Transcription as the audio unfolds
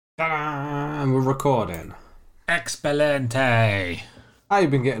Ta-da! And we're recording. Excelente. How you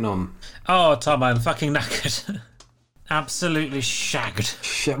been getting on? Oh, Tom, I'm fucking knackered. Absolutely shagged.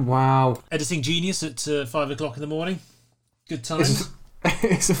 Shit, wow. Editing Genius at 5 o'clock in the morning. Good times.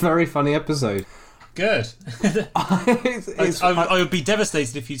 It's a very funny episode. Good. I would be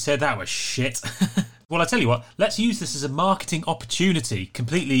devastated if you'd said that was shit. Well, I tell you what, let's use this as a marketing opportunity,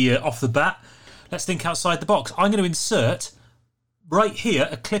 completely off the bat. Let's think outside the box. I'm going to insert right here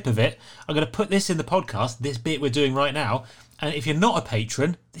a clip of it. I'm going to put this in the podcast, this bit we're doing right now. And if you're not a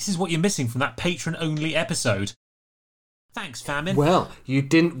patron, this is what you're missing from that patron-only episode. Thanks, Famine. Well, you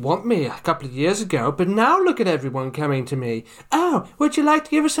didn't want me a couple of years ago, but now look at everyone coming to me. Oh, would you like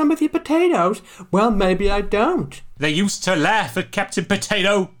to give us some of your potatoes? Well, maybe I don't. They used to laugh at Captain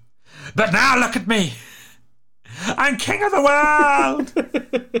Potato, but now look at me. I'm king of the world.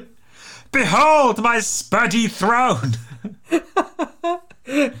 Behold my spuddy throne.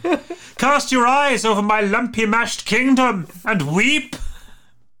 Cast your eyes over my lumpy mashed kingdom and weep.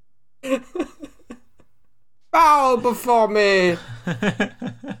 Bow before me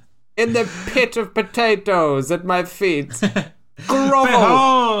in the pit of potatoes at my feet.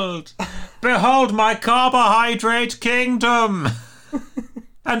 Grovel. Behold my carbohydrate kingdom.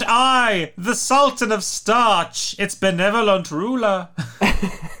 And I, the Sultan of Starch, its benevolent ruler.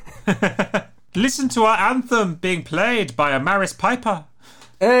 Listen to our anthem being played by a Maris Piper.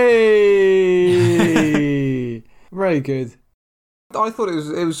 Hey! Very good. I thought it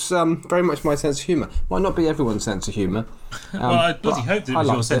was very much my sense of humour. Might not be everyone's sense of humour. Well, I bloody hoped it was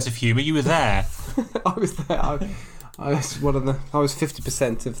your sense of humour. You were there. I was there. I was one of the. I was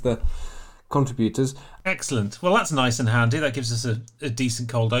 50% of the contributors. Excellent. Well, that's nice and handy. That gives us a decent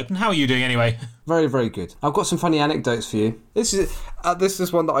cold open. How are you doing anyway? Very, very good. I've got some funny anecdotes for you. This is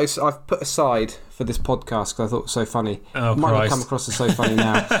one that I've put aside for this podcast because I thought it was so funny. Oh, it might Christ. not come across as so funny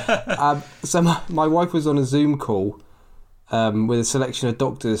now. So my wife was on a Zoom call with a selection of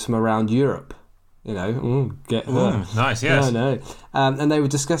doctors from around Europe. You know, get her. Nice, yes. No. And they were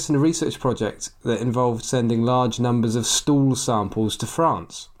discussing a research project that involved sending large numbers of stool samples to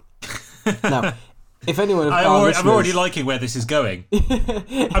France. Now, if anyone of our I'm already liking where this is going.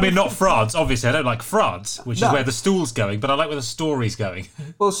 I mean, not France, obviously. I don't like France, which is where the stool's going, but I like where the story's going.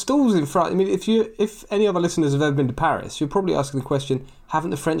 Well, stools in France. I mean, if any of our listeners have ever been to Paris, you're probably asking the question: haven't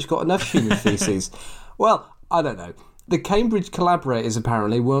the French got enough human feces? Well, I don't know. The Cambridge collaborators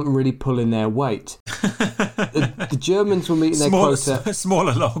apparently weren't really pulling their weight. The Germans were meeting their quota.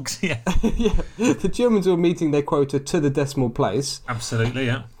 Smaller logs, yeah. Yeah, the Germans were meeting their quota to the decimal place. Absolutely,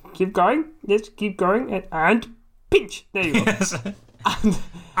 yeah. Keep going. Let's keep going. And pinch. There you go. Yes. And,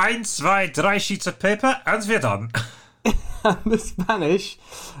 1, 2, 3 sheets of paper, and we're done. and the Spanish...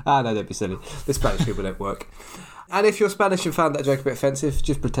 no, don't be silly. The Spanish people don't work. And if you're Spanish and found that joke a bit offensive,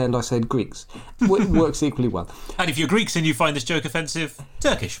 just pretend I said Greeks. It works equally well. And if you're Greeks and you find this joke offensive,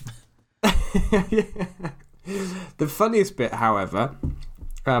 Turkish. Yeah. The funniest bit, however,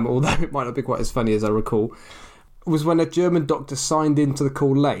 although it might not be quite as funny as I recall, was when a German doctor signed into the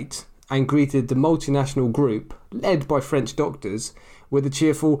call late and greeted the multinational group, led by French doctors, with a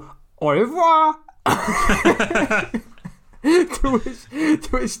cheerful au revoir. to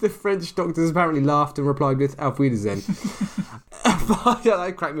which the French doctors apparently laughed and replied with Auf Wiedersehen.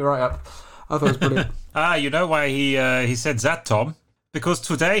 That cracked me right up. I thought it was brilliant. You know why he said that, Tom? Because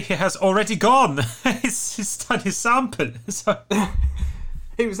today he has already gone. He's done his sample. So...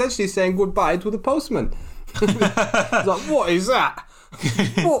 He was actually saying goodbye to the postman. He's like, what is that?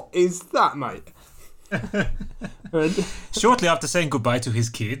 What is that, mate? Shortly after saying goodbye to his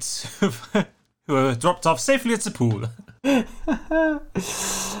kids, who were dropped off safely at the pool.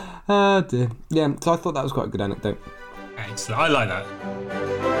 Oh dear. Yeah, so I thought that was quite a good anecdote. Excellent. I like that.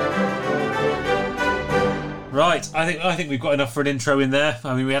 Right, I think we've got enough for an intro in there.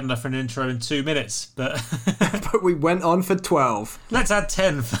 I mean, we had enough for an intro in 2 minutes, but... But we went on for 12. Let's add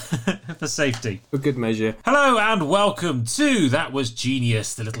 10 for safety. For good measure. Hello and welcome to That Was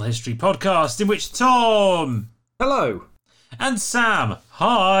Genius, the Little History podcast, in which Tom... Hello. And Sam,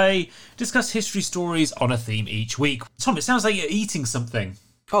 hi, discuss history stories on a theme each week. Tom, it sounds like you're eating something.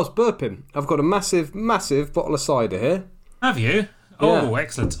 I was burping. I've got a massive, massive bottle of cider here. Have you? Oh,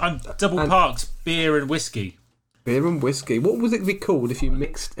 excellent. I'm double parked beer and whiskey. Beer and whiskey. What would it be called if you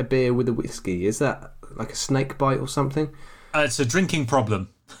mixed a beer with a whiskey? Is that like a snake bite or something? It's a drinking problem.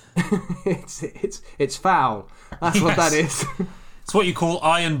 It's foul. That's what that is. It's what you call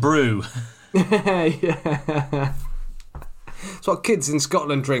iron brew. Yeah. It's what kids in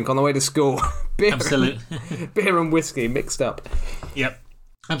Scotland drink on the way to school. Absolutely. Beer and whiskey mixed up. Yep.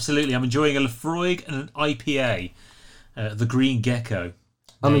 Absolutely. I'm enjoying a Lefroy and an IPA, the Green Gecko.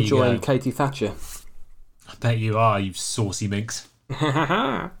 I'm enjoying Katie Thatcher. I bet you are, you saucy minx.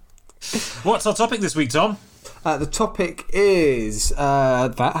 What's our topic this week, Tom? The topic is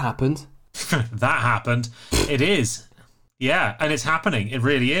that happened. That happened. It is. Yeah, and it's happening. It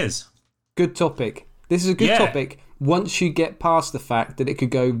really is. Good topic. This is a good topic once you get past the fact that it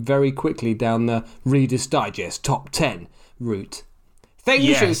could go very quickly down the Reader's Digest top 10 route. Things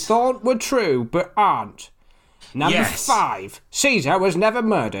you thought were true but aren't. Number 5. Caesar was never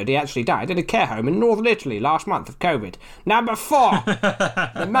murdered. He actually died in a care home in northern Italy last month of COVID. Number 4.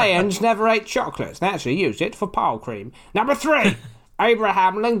 The Mayans never ate chocolate. They actually used it for pile cream. Number 3.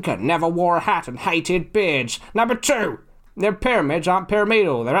 Abraham Lincoln never wore a hat and hated beards. Number 2. Their pyramids aren't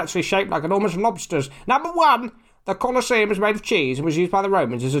pyramidal. They're actually shaped like enormous lobsters. Number 1. The Colosseum is made of cheese and was used by the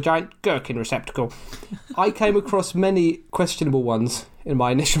Romans as a giant gherkin receptacle. I came across many questionable ones in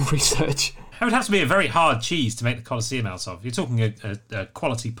my initial research. It would have to be a very hard cheese to make the Colosseum out of. You're talking a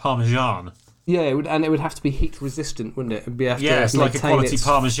quality Parmesan. Yeah, it would have to be heat resistant, wouldn't it? It's like a quality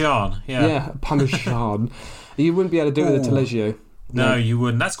Parmesan. Yeah, Parmesan. You wouldn't be able to do it with a Taleggio. No, you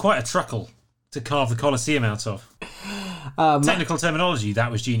wouldn't. That's quite a truckle to carve the Colosseum out of. Technical terminology,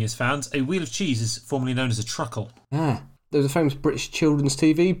 that was Genius found. A wheel of cheese is formerly known as a truckle. Yeah. There was a famous British children's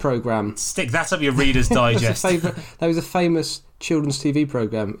TV programme. Stick that up your Reader's Digest. There was a famous children's TV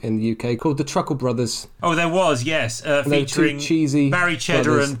programme in the UK called The Truckle Brothers. Oh, there was, yes. Featuring cheesy Barry Cheddar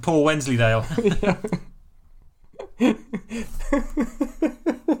brothers. and Paul Wensleydale.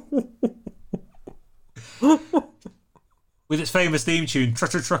 With its famous theme tune,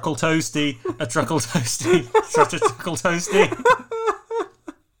 Truckle Toasty, a Truckle Toasty, Truckle Toasty.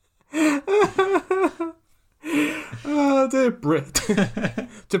 Oh, dear Brit.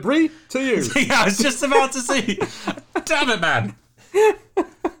 To Brie, to you. Yeah, I was just about to say. Damn it, man.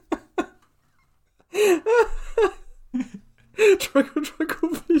 Truckle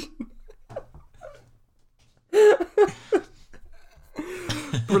vision.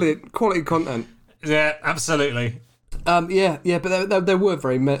 Brilliant. Quality content. Yeah, absolutely. But there were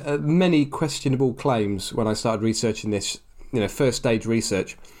very many questionable claims when I started researching this, first stage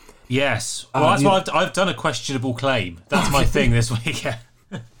research. Yes. Well, that's why I've done a questionable claim. That's my thing this week.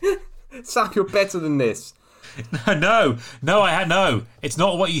 Sam, you're better than this. No. It's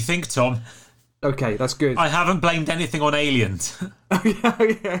not what you think, Tom. Okay, that's good. I haven't blamed anything on aliens.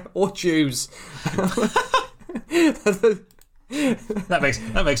 Yeah. Or Jews. That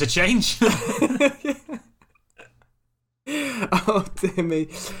makes a change. Oh, dear me.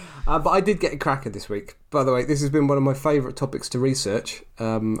 But I did get a cracker this week. By the way, this has been one of my favourite topics to research.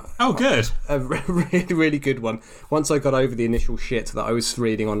 Oh, good. A really, really good one. Once I got over the initial shit that I was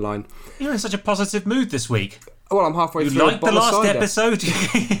reading online. You're in such a positive mood this week. Well, I'm halfway through. You liked the last episode?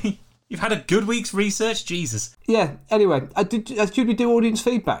 You've had a good week's research? Jesus. Yeah, anyway, should we do audience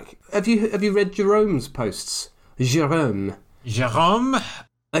feedback? Have you read Jerome's posts? Jerome.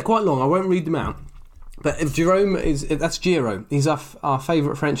 They're quite long. I won't read them out. But if that's Giro. He's our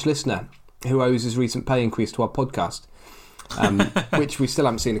favourite French listener who owes his recent pay increase to our podcast, which we still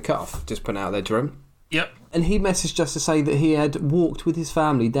haven't seen a cut off. Just put out there, Jerome. Yep. And he messaged us to say that he had walked with his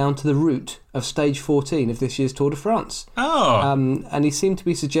family down to the route of stage 14 of this year's Tour de France. Oh. And he seemed to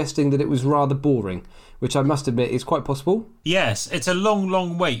be suggesting that it was rather boring, which I must admit is quite possible. Yes, it's a long,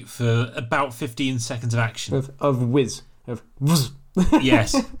 long wait for about 15 seconds of action. Of whiz. Of whiz.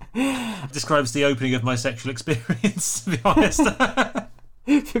 Yes. Describes the opening of my sexual experience, to be honest.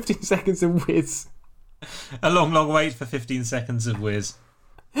 15 seconds of whiz. A long, long wait for 15 seconds of whiz.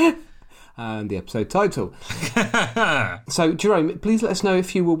 And the episode title. So, Jerome, please let us know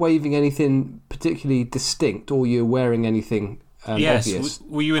if you were waving anything particularly distinct or you're wearing anything obvious.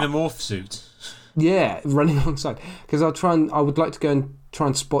 Were you in a morph suit? Yeah, running alongside. Because I would like to go and try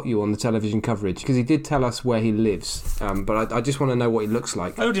and spot you on the television coverage, because he did tell us where he lives, but I just want to know what he looks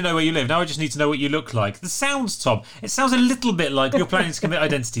like. I already know where you live. Now I just need to know what you look like. The sounds, Tom, it sounds a little bit like you're planning to commit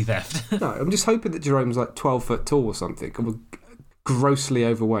identity theft. No, I'm just hoping that Jerome's like 12 foot tall or something, and grossly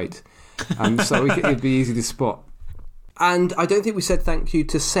overweight, so it'd be easy to spot. And I don't think we said thank you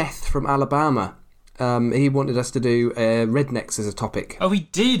to Seth from Alabama. He wanted us to do rednecks as a topic. Oh, he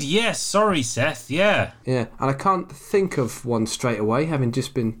did, yes. Sorry, Seth, yeah. Yeah, and I can't think of one straight away, having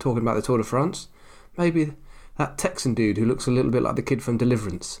just been talking about the Tour de France. Maybe that Texan dude who looks a little bit like the kid from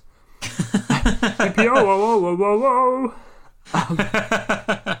Deliverance.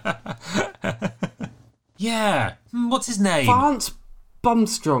 Yeah. What's his name? Vance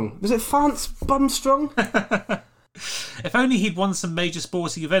Bumstrong. Was it Vance Bumstrong? If only he'd won some major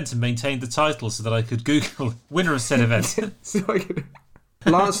sporting event and maintained the title so that I could Google winner of said event.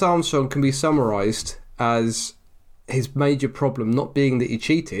 Lance Armstrong can be summarised as his major problem not being that he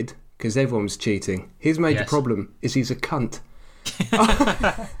cheated, because everyone was cheating. His major problem is he's a cunt.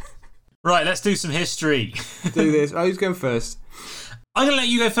 Right, let's do some history. Do this. Oh, who's going first? I'm going to let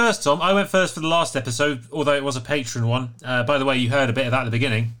you go first, Tom. I went first for the last episode, although it was a Patreon one. By the way, you heard a bit of that at the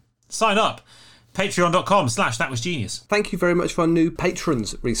beginning. Sign up. Patreon.com/thatwasgenius. Thank you very much for our new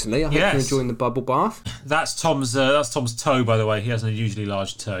patrons recently. I hope you're enjoying the bubble bath. That's Tom's toe, by the way. He has an unusually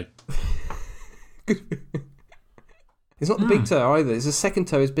large toe. It's not the big toe either. It's the second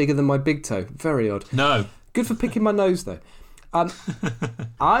toe is bigger than my big toe. Very odd. No. Good for picking my nose, though.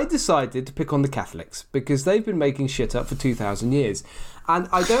 I decided to pick on the Catholics because they've been making shit up for 2,000 years. And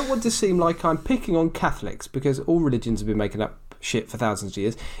I don't want to seem like I'm picking on Catholics because all religions have been making up shit for thousands of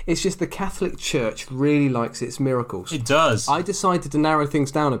years. It's just the Catholic Church really likes its miracles. It does. I decided to narrow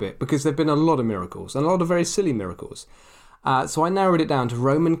things down a bit because there have been a lot of miracles and a lot of very silly miracles. So I narrowed it down to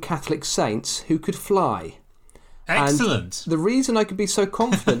Roman Catholic saints who could fly. Excellent. And the reason I could be so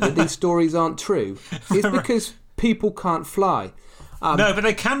confident that these stories aren't true is because people can't fly. No, but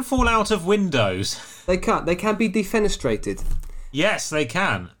they can fall out of windows. They can't. They can be defenestrated. Yes, they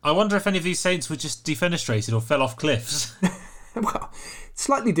can. I wonder if any of these saints were just defenestrated or fell off cliffs. Well,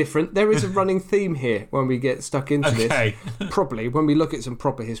 slightly different. There is a running theme here when we get stuck into this. Probably when we look at some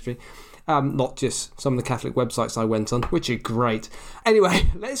proper history. Not just some of the Catholic websites I went on, which are great. Anyway,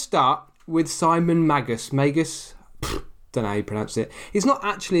 let's start with Simon Magus. Magus? Don't know how you pronounce it. He's not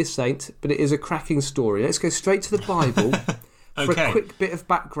actually a saint, but it is a cracking story. Let's go straight to the Bible for a quick bit of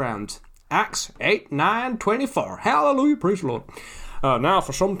background. Acts 8:9-24. Hallelujah, praise the Lord. Now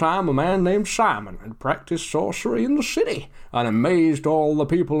for some time a man named Simon had practiced sorcery in the city and amazed all the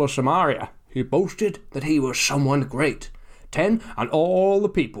people of Samaria. He boasted that he was someone great. 10, and all the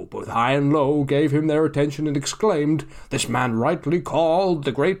people, both high and low, gave him their attention and exclaimed, "This man rightly called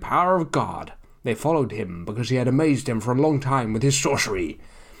the great power of God." They followed him because he had amazed them for a long time with his sorcery.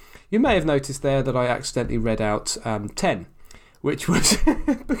 You may have noticed there that I accidentally read out 10, which was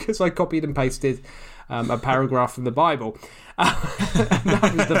because I copied and pasted a paragraph from the Bible.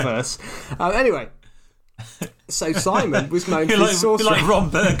 That was the verse. Anyway, so Simon was known for his sorcery. You're like Ron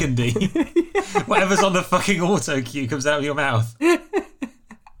Burgundy. Whatever's on the fucking auto cue comes out of your mouth.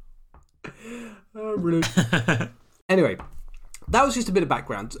 Oh, brilliant. Anyway, that was just a bit of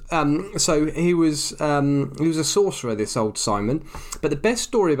background. So he was a sorcerer, this old Simon. But the best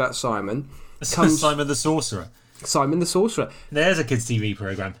story about Simon comes... Simon the Sorcerer. Simon the Sorcerer. There's a kids' TV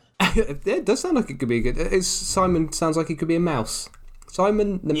programme. It does sound like it could be good. Simon sounds like he could be a mouse.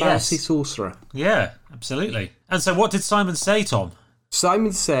 Simon the Mousy Sorcerer. Yeah, absolutely. And so what did Simon say, Tom?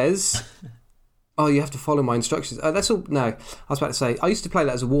 Simon says... Oh, you have to follow my instructions. That's all. No, I was about to say, I used to play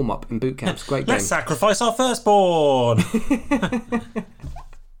that as a warm-up in boot camps. Great game. Let's sacrifice our firstborn.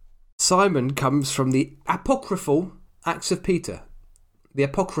 Simon comes from the apocryphal Acts of Peter. The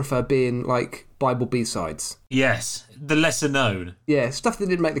Apocrypha being like Bible B-sides. Yes, the lesser known. Yeah, stuff that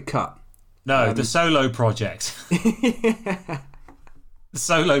didn't make the cut. No, the solo project. The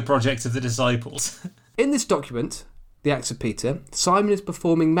solo project of the disciples. In this document, the Acts of Peter, Simon is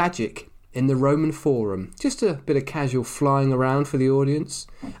performing magic in the Roman Forum. Just a bit of casual flying around for the audience.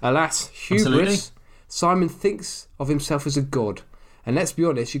 Alas, hubris. Absolutely. Simon thinks of himself as a god. And let's be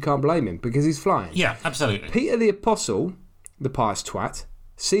honest, you can't blame him because he's flying. Yeah, absolutely. Peter the Apostle, the pious twat,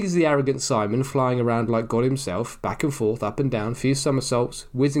 sees the arrogant Simon flying around like God himself, back and forth, up and down, few somersaults,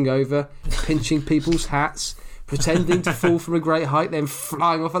 whizzing over, pinching people's hats, pretending to fall from a great height, then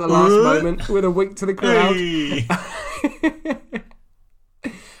flying off at the last moment with a wink to the crowd. Hey.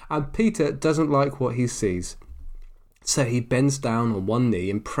 And Peter doesn't like what he sees. So he bends down on one knee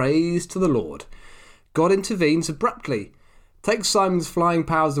and prays to the Lord. God intervenes abruptly, takes Simon's flying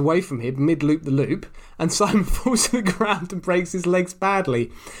powers away from him mid-loop the loop, and Simon falls to the ground and breaks his legs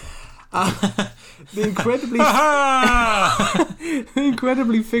badly. The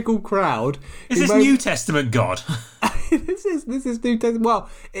incredibly fickle crowd... Is this New Testament God? This is New Testament. Well,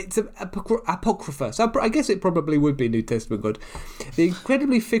 it's an apocrypha, so I guess it probably would be New Testament God. The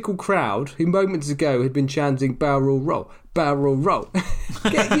incredibly fickle crowd, who moments ago had been chanting "barrel roll, barrel roll,"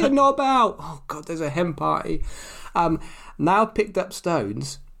 get your knob out. Oh God, there's a hen party. Now picked up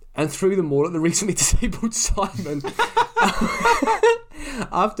stones and threw them all at the recently disabled Simon.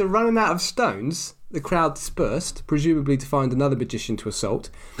 After running out of stones, the crowd dispersed, presumably to find another magician to assault.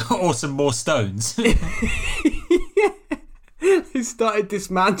 Or some more stones. They started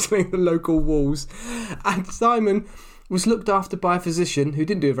dismantling the local walls, and Simon was looked after by a physician who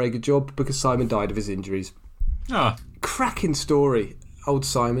didn't do a very good job because Simon died of his injuries. Ah, cracking story, old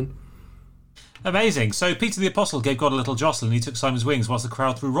Simon. Amazing. So Peter the Apostle gave God a little jostle and he took Simon's wings whilst the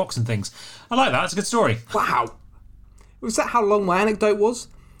crowd threw rocks and things. I like that. It's a good story. Wow. Was that how long my anecdote was?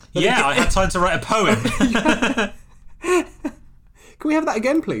 Yeah, I had time to write a poem. Can we have that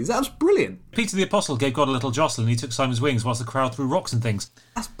again, please? That was brilliant. Peter the Apostle gave God a little jostle and he took Simon's wings whilst the crowd threw rocks and things.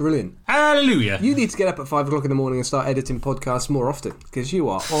 That's brilliant. Hallelujah. You need to get up at 5 o'clock in the morning and start editing podcasts more often, because you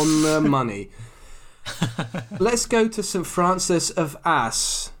are on the money. Let's go to St. Francis of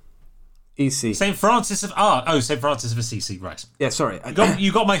Assisi. St. Francis of St. Francis of Assisi, right. Yeah, sorry.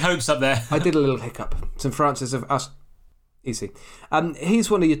 You got my hopes up there. I did a little hiccup. St. Francis of Assisi. He's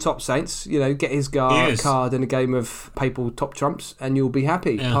one of your top saints. You know, get his card in a game of papal top trumps and you'll be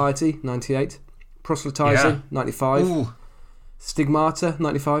happy. Yeah. Piety, 98. Proselytizing, 95. Ooh. Stigmata,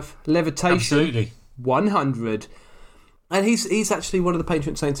 95. Levitation, absolutely. 100. And he's actually one of the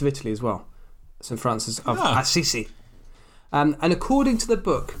patron saints of Italy as well. St. Francis of Assisi. And according to the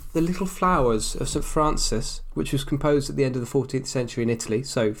book, The Little Flowers of St. Francis, which was composed at the end of the 14th century in Italy,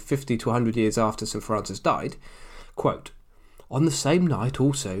 so 50 to 100 years after St. Francis died, quote, on the same night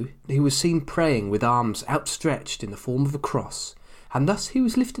also he was seen praying with arms outstretched in the form of a cross, and thus he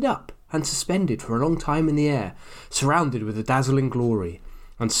was lifted up and suspended for a long time in the air, surrounded with a dazzling glory.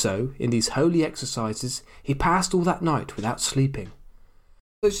 And so, in these holy exercises, he passed all that night without sleeping.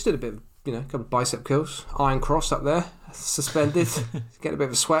 So just did a bit of, a couple of bicep curls, iron cross up there, suspended, getting a bit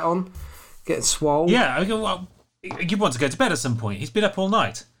of a sweat on, getting swole. Yeah, you want to go to bed at some point. He's been up all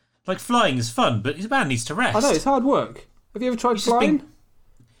night. Like, flying is fun, but his man needs to rest. I know, it's hard work. Have you ever tried flying?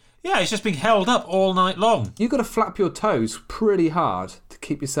 He's just being held up all night long. You've got to flap your toes pretty hard to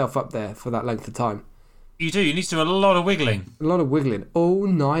keep yourself up there for that length of time. You do. You need to do a lot of wiggling. A lot of wiggling. All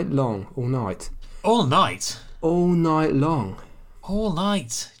night long. All night. All night? All night long. All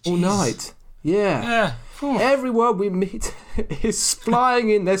night? All night. Yeah. Yeah. Everyone we meet is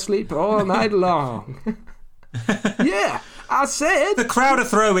flying in their sleep all night long. Yeah. I said. The crowd are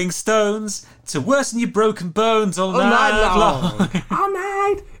throwing stones to worsen your broken bones all night long. All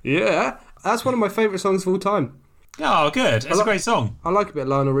night. Yeah. That's one of my favourite songs of all time. Oh, good. It's a great song. I like a bit of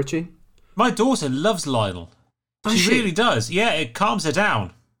Lionel Richie. My daughter loves Lionel. She really does. Yeah, it calms her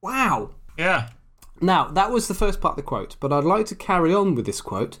down. Wow. Yeah. Now, that was the first part of the quote, but I'd like to carry on with this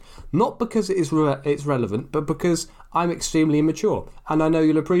quote, not because it is it's relevant, but because I'm extremely immature, and I know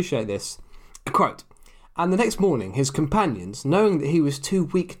you'll appreciate this. Quote, and the next morning his companions, knowing that he was too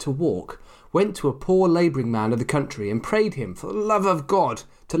weak to walk, went to a poor labouring man of the country and prayed him, for the love of God,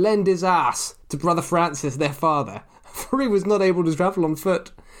 to lend his ass to Brother Francis their father, for he was not able to travel on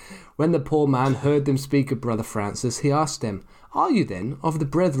foot. When the poor man heard them speak of Brother Francis, he asked them, are you then of the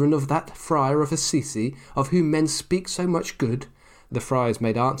brethren of that friar of Assisi, of whom men speak so much good? The friars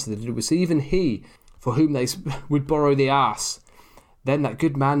made answer that it was even he for whom they would borrow the ass. Then that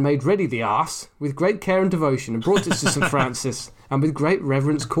good man made ready the ass with great care and devotion and brought it to St. Francis, and with great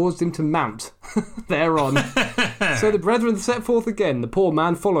reverence caused him to mount thereon. So the brethren set forth again, the poor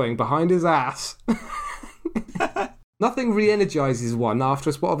man following behind his ass. Nothing re-energises one after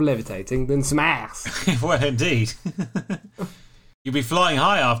a spot of levitating than some ass. Well, indeed. You'll be flying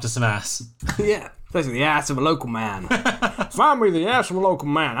high after some ass. Yeah, especially the ass of a local man. Find me the ass of a local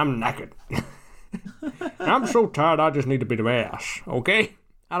man. I'm knackered. I'm so tired I just need a bit of ass, okay?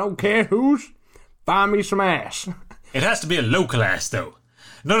 I don't care whose. Find me some ass. It has to be a local ass, though.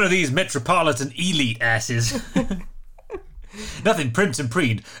 None of these metropolitan elite asses. Nothing primped and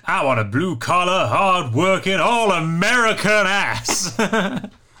preened. I want a blue-collar, hard-working, all-American ass. I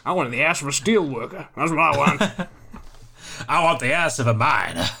want the ass of a steel worker. That's what I want. I want the ass of a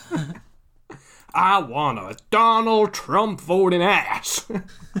miner. I want a Donald Trump voting ass.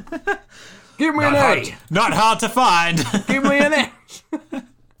 Give me an A. Not hard to find. Give me an S.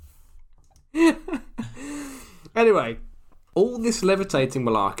 Anyway, all this levitating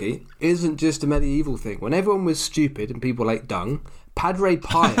malarkey isn't just a medieval thing. When everyone was stupid and people ate dung, Padre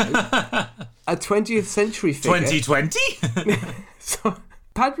Pio, a 20th century figure... 2020? So,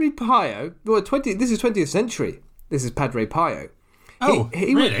 Padre Pio... Well, this is 20th century. This is Padre Pio. Oh,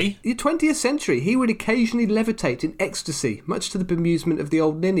 really? 20th century, he would occasionally levitate in ecstasy, much to the bemusement of the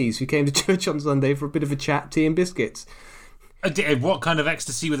old ninnies who came to church on Sunday for a bit of a chat, tea and biscuits. What kind of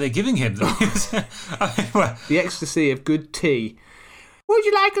ecstasy were they giving him? The ecstasy of good tea. Would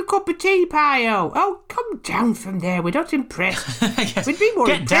you like a cup of tea, Pio? Oh, come down from there. We're not impressed. Yes. We'd be more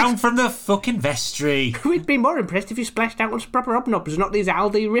Get impressed. Down from the fucking vestry. We'd be more impressed if you splashed out on some proper hobnobs, not these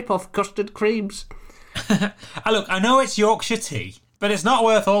Aldi rip-off custard creams. Look, I know it's Yorkshire tea, but it's not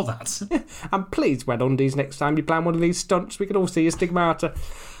worth all that. And please wear undies next time you plan one of these stunts. We can all see your stigmata.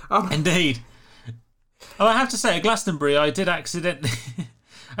 Indeed. Oh, I have to say, at Glastonbury, I did accidentally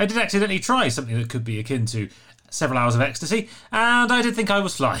try something that could be akin to several hours of ecstasy, and I did think I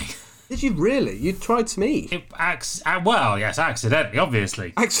was flying. Did you really? You tried some E? Well, yes, accidentally,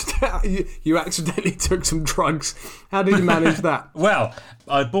 obviously. You accidentally took some drugs. How did you manage that? Well,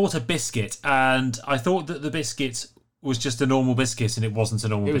 I bought a biscuit, and I thought that the biscuit was just a normal biscuit, and it wasn't a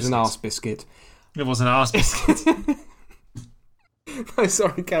normal biscuit. It was an arse biscuit. It was an arse biscuit. No,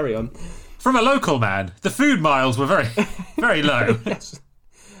 sorry, carry on. From a local man. The food miles were very, very low. Yes.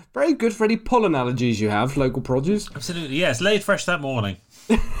 Very good for any pollen allergies you have, local produce. Absolutely, yes. Laid fresh that morning.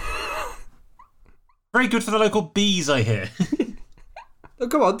 Very good for the local bees, I hear. Oh,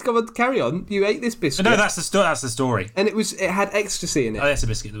 come on, carry on. You ate this biscuit. No, that's the story. And it had ecstasy in it. Oh, that's a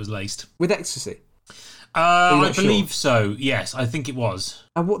biscuit that was laced. With ecstasy? I believe so, yes. I think it was.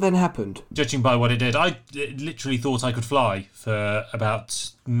 And what then happened? Judging by what it did. I literally thought I could fly for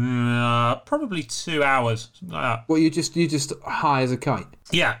about probably 2 hours. Something like that. Well, you just high as a kite?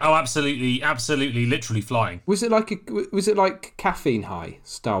 Yeah, oh, absolutely, literally flying. Was it like caffeine high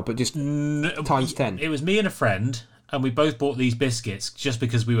style, but just times 10? It was me and a friend, and we both bought these biscuits just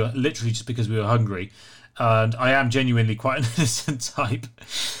because we were hungry. And I am genuinely quite an innocent type.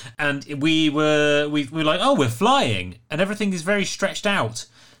 And we were like, oh, we're flying, and everything is very stretched out.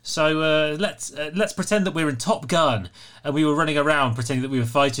 So let's pretend that we're in Top Gun, and we were running around pretending that we were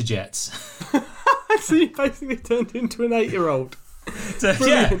fighter jets. So you basically turned into an 8-year-old.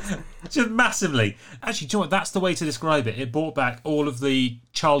 Yeah, just massively. Actually, do you know what? That's the way to describe it. It brought back all of the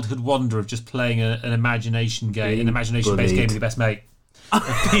childhood wonder of just playing an imagination game, an imagination-based game with your best mate.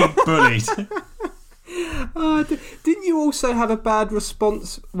 Being bullied. Didn't you also have a bad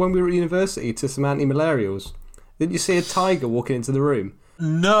response when we were at university to some anti-malarials? Didn't you see a tiger walking into the room?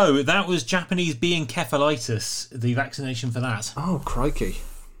 No, that was Japanese bee encephalitis, the vaccination for that. Oh, crikey.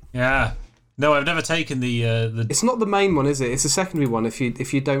 Yeah. No, I've never taken the... It's not the main one, is it? It's a secondary one if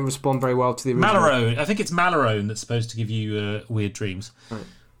you don't respond very well to the original. Malarone. I think it's Malarone that's supposed to give you weird dreams. Right.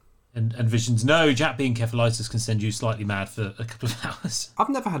 And visions. No, Jap bee encephalitis can send you slightly mad for a couple of hours. I've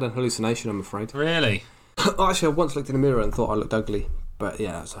never had a hallucination, I'm afraid. Really? Actually, I once looked in the mirror and thought I looked ugly. But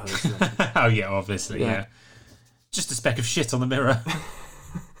yeah, that's a hallucination. Oh, yeah, obviously, yeah. Just a speck of shit on the mirror.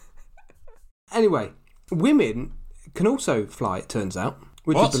 Anyway, women can also fly, it turns out.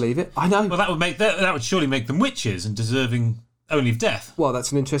 Would you believe it? I know. Well, that would surely make them witches and deserving only of death. Well,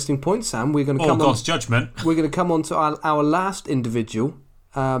 that's an interesting point, Sam. We're going to come God's judgment. We're going to come on to our last individual.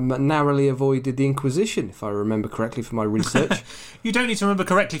 Narrowly avoided the Inquisition, if I remember correctly from my research. You don't need to remember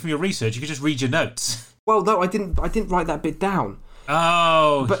correctly from your research. You can just read your notes. Well, no, I didn't write that bit down.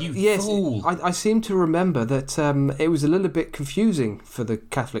 Oh, but you fool. I seem to remember that it was a little bit confusing for the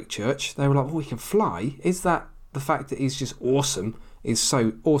Catholic Church. They were like, oh, he can fly. Is that the fact that he's just awesome, is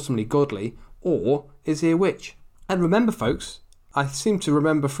so awesomely godly, or is he a witch? And remember, folks, I seem to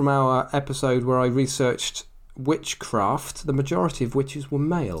remember from our episode where I researched witchcraft, the majority of witches were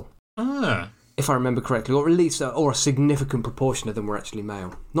male. Ah. If I remember correctly, or at least a significant proportion of them were actually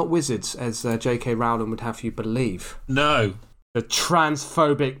male. Not wizards, as J.K. Rowling would have you believe. No. The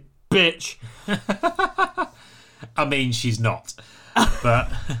transphobic bitch. I mean, she's not.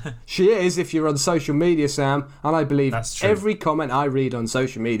 But she is if you're on social media, Sam, and I believe every comment I read on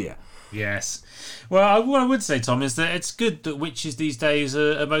social media. Yes. Well, what I would say, Tom, is that it's good that witches these days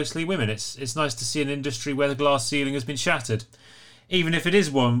are mostly women. It's nice to see an industry where the glass ceiling has been shattered. Even if it is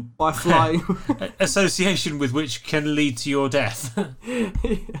one by flying association with which can lead to your death.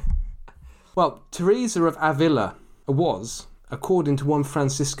 Well, Teresa of Avila was, according to one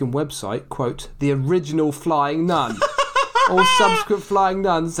Franciscan website, quote, the original flying nun. All subsequent flying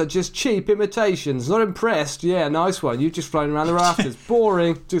nuns are just cheap imitations. Not impressed? Yeah, nice one. You've just flown around the rafters.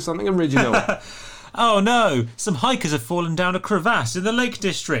 Boring. Do something original. Oh no, some hikers have fallen down a crevasse in the Lake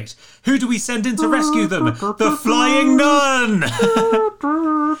District. Who do we send in to rescue them? The Flying Nun!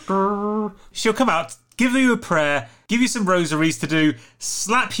 She'll come out, give you a prayer, give you some rosaries to do,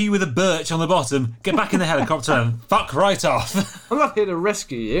 slap you with a birch on the bottom, get back in the helicopter and fuck right off. I'm not here to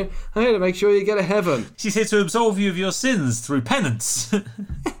rescue you. I'm here to make sure you get to heaven. She's here to absolve you of your sins through penance.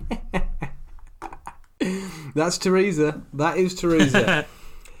 That's Teresa. That is Teresa.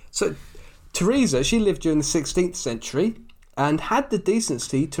 So, Teresa, she lived during the 16th century and had the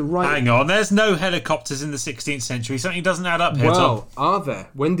decency to write... Hang on, there's no helicopters in the 16th century. Something doesn't add up here, Tom. Are there?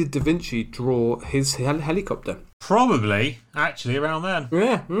 When did Da Vinci draw his helicopter? Probably, actually, around then.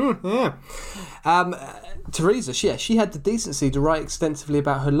 Yeah. Teresa, she had the decency to write extensively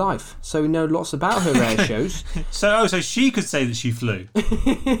about her life, so we know lots about her air shows. So she could say that she flew.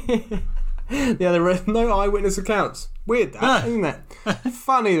 Yeah, there were no eyewitness accounts. Weird that, isn't it?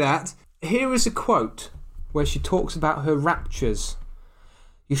 Funny that. Here is a quote where she talks about her raptures.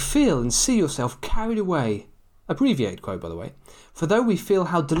 You feel and see yourself carried away, Abbreviated quote, by the way. For though we feel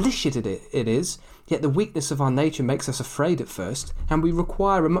how delicious it is, yet the weakness of our nature makes us afraid at first, and we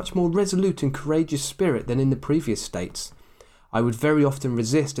require a much more resolute and courageous spirit than in the previous states. I would very often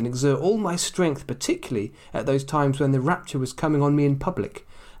resist and exert all my strength, particularly at those times when the rapture was coming on me in public.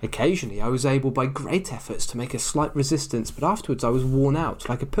 Occasionally I was able by great efforts to make a slight resistance, but afterwards I was worn out,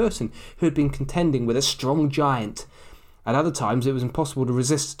 like a person who had been contending with a strong giant. At other times it was impossible to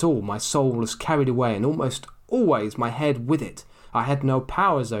resist at all. My soul was carried away, and almost always my head with it. I had no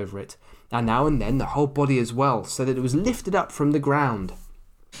powers over it, and now and then the whole body as well, so that it was lifted up from the ground.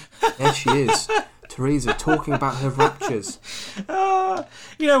 There she is, Teresa, talking about her raptures.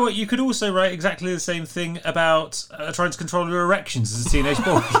 You know what? You could also write exactly the same thing about trying to control your erections as a teenage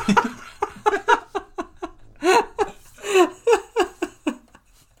boy.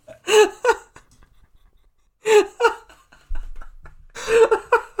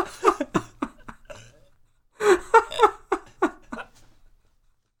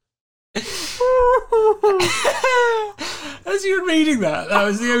 As you were reading that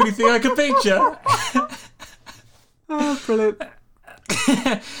was the only thing I could picture. Oh, brilliant.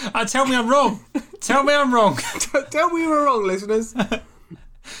 Tell me I'm wrong. Tell me I'm wrong. Tell me we're wrong, listeners.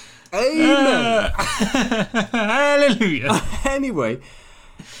 Amen. Hallelujah. Anyway.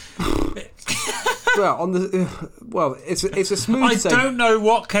 It's a smooth. I don't know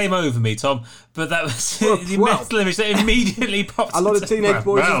what came over me, Tom, but that was the mental image that immediately popped. A lot of teenage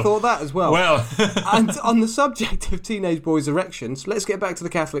boys have thought that as well. Well, and on the subject of teenage boys' erections, let's get back to the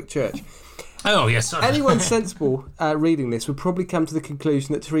Catholic Church. Oh yes. Sorry. Anyone sensible reading this would probably come to the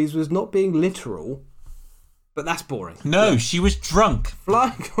conclusion that Therese was not being literal, but that's boring. No, she was drunk.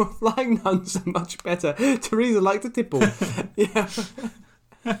 Flying nuns are much better. Teresa liked to tipple. Yeah.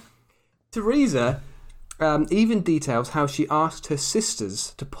 Teresa even details how she asked her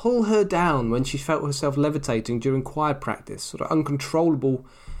sisters to pull her down when she felt herself levitating during choir practice, sort of uncontrollable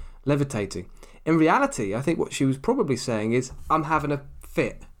levitating. In reality, I think what she was probably saying is, I'm having a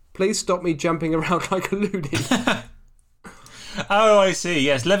fit. Please stop me jumping around like a loony. Oh, I see.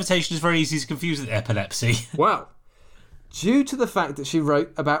 Yes, levitation is very easy to confuse with epilepsy. Well, due to the fact that she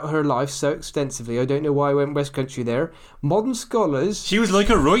wrote about her life so extensively, I don't know why I went West Country there, modern scholars... She was like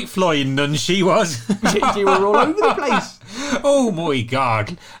a right flying nun, she was. She were all over the place. Oh my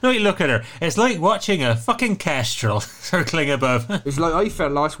God. Look at her. It's like watching a fucking kestrel circling above. It's like I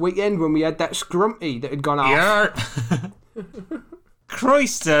felt last weekend when we had that scrumpy that had gone off. Yeah.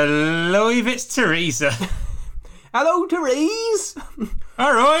 Christ alive, it's Teresa. Hello, Therese.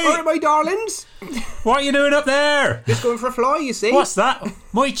 All right. All right, my darlings. What are you doing up there? Just going for a fly, you see. What's that?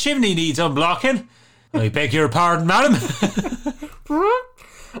 My chimney needs unblocking. I beg your pardon, madam.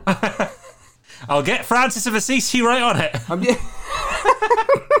 I'll get Francis of Assisi right on it.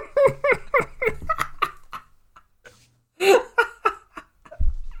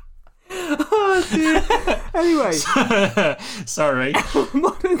 Oh dear. Anyway, sorry.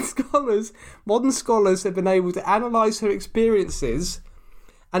 Modern scholars have been able to analyse her experiences,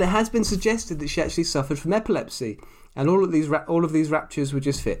 and it has been suggested that she actually suffered from epilepsy, and all of these raptures were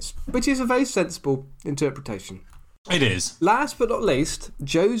just fits, which is a very sensible interpretation. It is. Last but not least,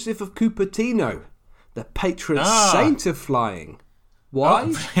 Joseph of Cupertino, the patron saint of flying.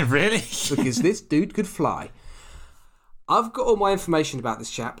 Why? Oh, really? Because this dude could fly. I've got all my information about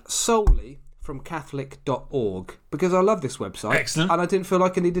this chap solely from Catholic.org because I love this website. Excellent. And I didn't feel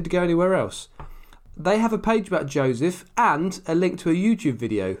like I needed to go anywhere else. They have a page about Joseph and a link to a YouTube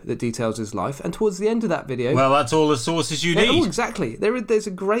video that details his life. And towards the end of that video... Well, that's all the sources you need. Oh, exactly. There's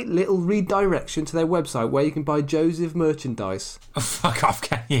a great little redirection to their website where you can buy Joseph merchandise. Oh, fuck off,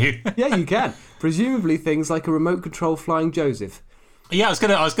 can you? Yeah, you can. Presumably things like a remote control flying Joseph. Yeah, I was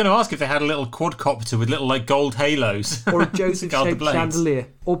gonna ask if they had a little quadcopter with little like gold halos, or a Joseph-shaped chandelier,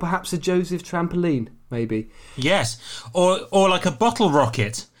 or perhaps a Joseph trampoline, maybe. Yes, or like a bottle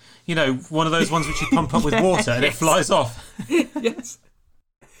rocket. You know, one of those ones which you pump up with water and it flies off. Yes.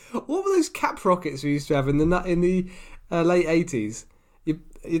 What were those cap rockets we used to have in the late 80s?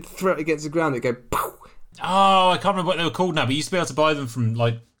 You'd throw it against the ground, it'd go. Pow! Oh, I can't remember what they were called now, but you used to be able to buy them from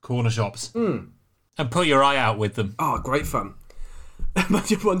like corner shops and put your eye out with them. Oh, great fun.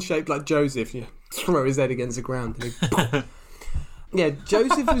 Imagine one shaped like Joseph, you throw his head against the ground. And yeah,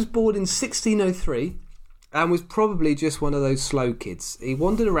 Joseph was born in 1603 and was probably just one of those slow kids. He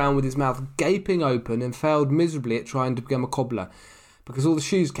wandered around with his mouth gaping open and failed miserably at trying to become a cobbler because all the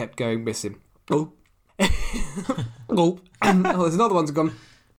shoes kept going missing. Oh, there's another one's gone.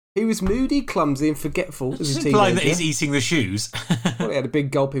 He was moody, clumsy and forgetful as a teenager. Implying that he's eating the shoes. Well, he had a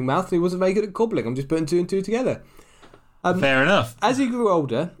big gulping mouth and he wasn't very good at cobbling. I'm just putting two and two together. Fair enough. As he grew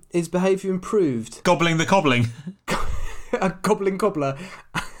older, his behaviour improved. Gobbling the cobbling. A gobbling cobbler.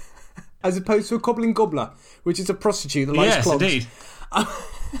 As opposed to a cobbling gobbler, which is a prostitute that likes clogs. Yes, indeed.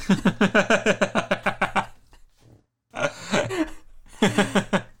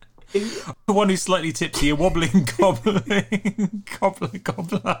 The one who's slightly tipsy, a wobbling gobbling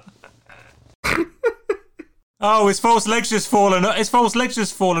gobbler. Oh, his false leg's just fallen off.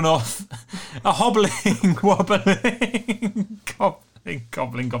 A hobbling, wobbling,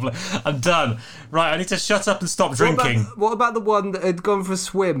 gobbling gobbler. I'm done. Right, I need to shut up and stop drinking. What about the one that had gone for a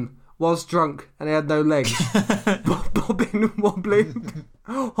swim whilst drunk and he had no legs? Bobbing, wobbling,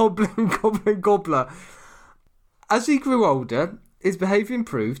 hobbling, gobbling, gobbler. As he grew older, his behaviour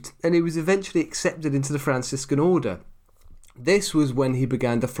improved and he was eventually accepted into the Franciscan order. This was when he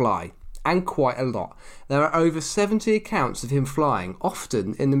began to fly. And quite a lot. There are over 70 accounts of him flying,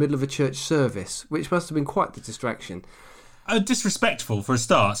 often in the middle of a church service, which must have been quite the distraction. Disrespectful for a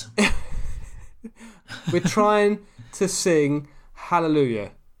start. We're trying to sing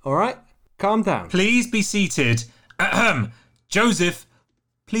Hallelujah, all right? Calm down. Please be seated. Joseph,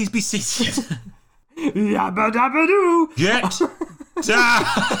 please be seated. Yabba dabba doo. Get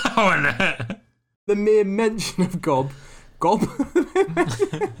down. The mere mention of Gob.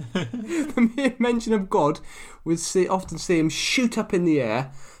 The mere mention of God would often see him shoot up in the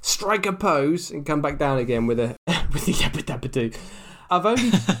air, strike a pose, and come back down again with the yabba dabba doo.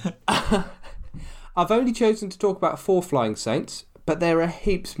 I've only chosen to talk about 4 flying saints, but there are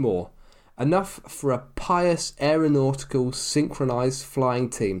heaps more. Enough for a pious aeronautical synchronised flying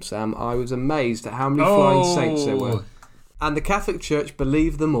team, Sam. I was amazed at how many flying saints there were. And the Catholic Church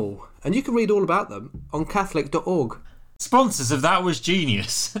believed them all. And you can read all about them on Catholic.org. Sponsors of that was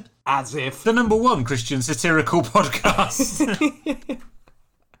Genius. As if. The #1 Christian satirical podcast.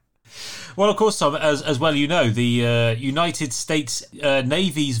 Well, of course, Tom, as well you know, the United States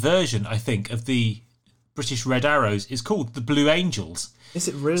Navy's version, I think, of the British Red Arrows is called the Blue Angels. Is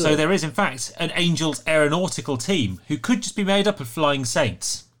it really? So there is, in fact, an Angels aeronautical team who could just be made up of flying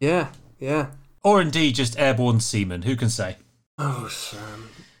saints. Yeah, yeah. Or indeed just airborne seamen, who can say? Oh, Sam.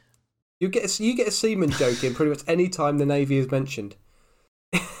 You get a seaman joke in pretty much any time the Navy is mentioned.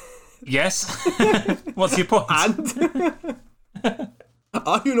 Yes. What's your point? And?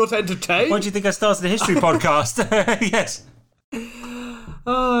 Are you not entertained? Why do you think I started a history podcast? Yes.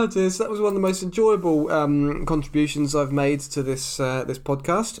 Oh, dear. So that was one of the most enjoyable contributions I've made to this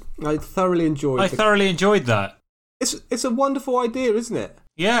podcast. I thoroughly enjoyed that. It's a wonderful idea, isn't it?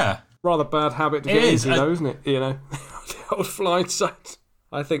 Yeah. Rather bad habit to get into, though, isn't it? You know, the old flying saint.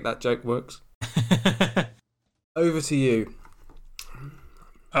 I think that joke works. Over to you.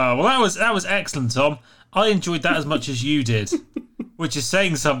 Well, that was excellent, Tom. I enjoyed that as much as you did, which is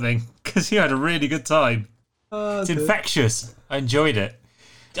saying something, because you had a really good time. It's infectious. I enjoyed it.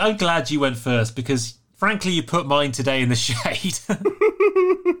 I'm glad you went first, because, frankly, you put mine today in the shade.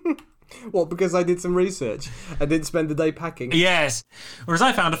 What, because I did some research? I didn't spend the day packing? Yes. Whereas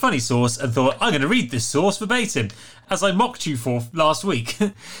I found a funny source and thought, I'm going to read this source verbatim, as I mocked you for last week.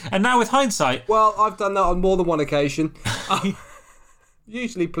 And now with hindsight... Well, I've done that on more than one occasion.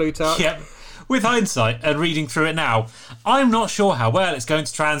 Usually Plutarch. Yep. With hindsight and reading through it now, I'm not sure how well it's going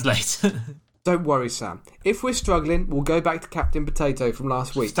to translate. Don't worry, Sam. If we're struggling, we'll go back to Captain Potato from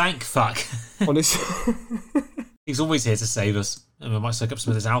last week. Thank fuck. Honestly. He's always here to save us. And we might soak up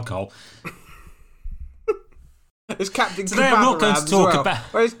some of this alcohol. There's Captain Today Kebab I'm not going to talk about...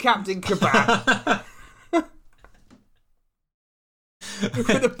 Where's Captain Kebab?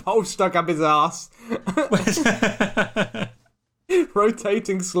 With a pole stuck up his ass.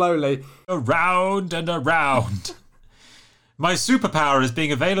 Rotating slowly. Around and around. My superpower is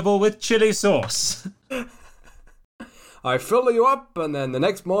being available with chili sauce. I fill you up and then the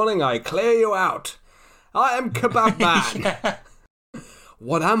next morning I clear you out. I am Kebab Man. Yeah.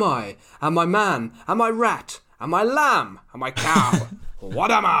 What am I? Am I man? Am I rat? Am I lamb? Am I cow?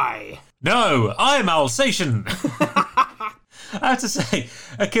 What am I? No, I'm Alsatian. I have to say,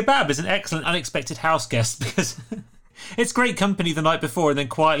 a kebab is an excellent unexpected house guest because it's great company the night before and then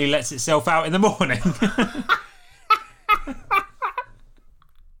quietly lets itself out in the morning.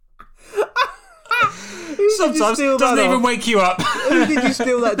 Sometimes doesn't even wake you up. Who did you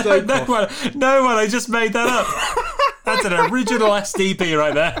steal that joke off? No one, I just made that up. That's an original SDP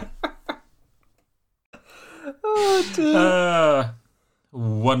right there. Oh, dear.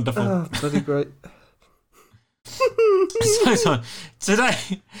 Wonderful. Oh, bloody great. So, today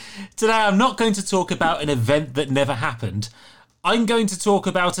I'm not going to talk about an event that never happened. I'm going to talk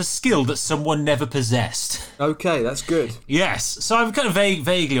about a skill that someone never possessed. Okay, that's good. Yes, so I'm kind of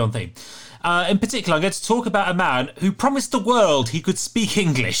vaguely on theme. In particular, I'm going to talk about a man who promised the world he could speak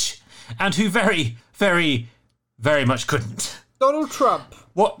English and who very, very, very much couldn't. Donald Trump.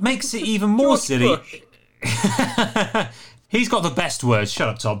 What makes it even more George silly... Bush. He's got the best words. Shut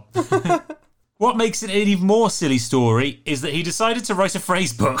up, Tom. What makes it an even more silly story is that he decided to write a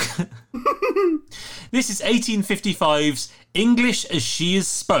phrase book. This is 1855's English as She Is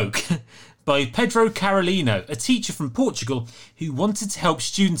Spoke by Pedro Carolino, a teacher from Portugal who wanted to help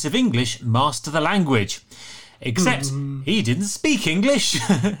students of English master the language. Except he didn't speak English,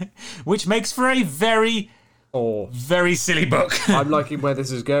 which makes for a very, very silly book. I'm liking where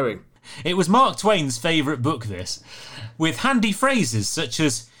this is going. It was Mark Twain's favourite book, this, with handy phrases such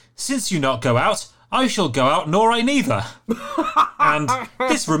as, "Since you not go out, I shall go out nor I neither." And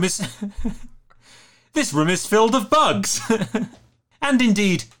this room is filled of bugs. And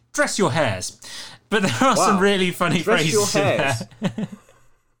indeed, dress your hairs. But there are some really funny phrases your in hairs. there.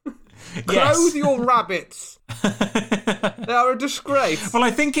 Clothe your rabbits. They are a disgrace. Well,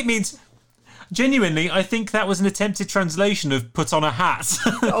 I think it means... Genuinely, I think that was an attempted translation of "put on a hat."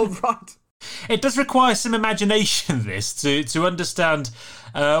 Oh, right. It does require some imagination, this, to understand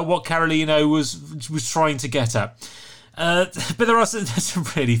what Carolino was trying to get at. But there's some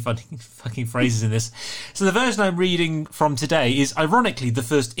really funny fucking phrases in this. So the version I'm reading from today is, ironically, the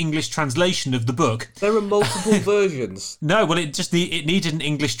first English translation of the book. There are multiple versions. No, well, it needed an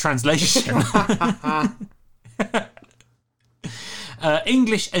English translation.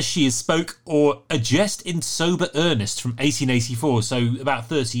 English as She Is Spoke, or A Jest in Sober Earnest, from 1884, so about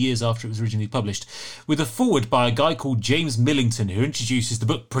 30 years after it was originally published, with a foreword by a guy called James Millington, who introduces the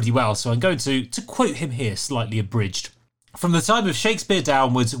book pretty well, so I'm going to quote him here, slightly abridged. "From the time of Shakespeare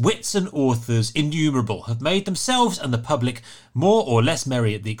downwards, wits and authors innumerable have made themselves and the public more or less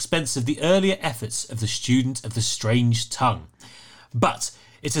merry at the expense of the earlier efforts of the student of the strange tongue. But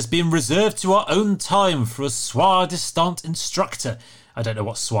it has been reserved to our own time for a soi-disant instructor," I don't know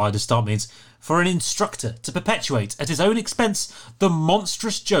what soi-disant means, "for an instructor to perpetuate at his own expense the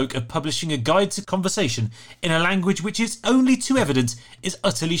monstrous joke of publishing a guide to conversation in a language which is only too evident is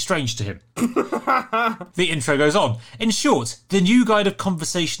utterly strange to him." The intro goes on. "In short, the new guide of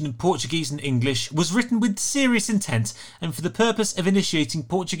conversation in Portuguese and English was written with serious intent and for the purpose of initiating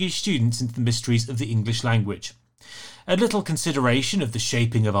Portuguese students into the mysteries of the English language. A little consideration of the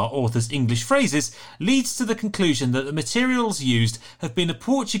shaping of our author's English phrases leads to the conclusion that the materials used have been a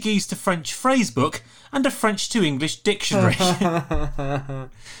Portuguese to French phrase book and a French to English dictionary."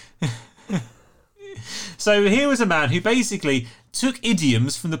 So here was a man who basically took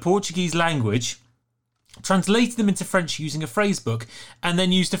idioms from the Portuguese language, translated them into French using a phrase book, and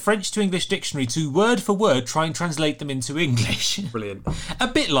then used a French to English dictionary to word for word try and translate them into English. Brilliant. A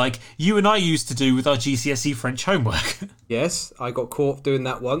bit like you and I used to do with our GCSE French homework. Yes, I got caught doing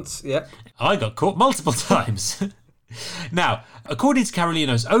that once. Yep. I got caught multiple times. Now, according to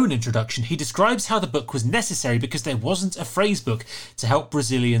Carolino's own introduction, he describes how the book was necessary because there wasn't a phrase book to help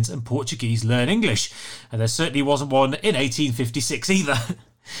Brazilians and Portuguese learn English, and there certainly wasn't one in 1856 either.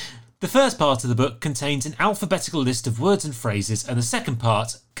 The first part of the book contains an alphabetical list of words and phrases, and the second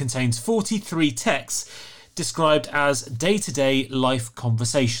part contains 43 texts described as day-to-day life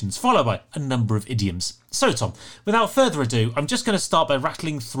conversations, followed by a number of idioms. So, Tom, without further ado, I'm just going to start by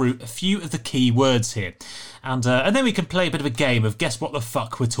rattling through a few of the key words here, and then we can play a bit of a game of guess what the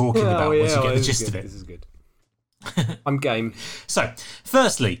fuck we're talking about once you get the gist of it. This is good. I'm game. So,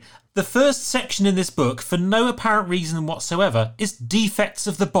 firstly, the first section in this book, for no apparent reason whatsoever, is defects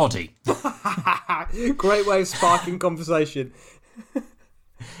of the body. Great way of sparking conversation.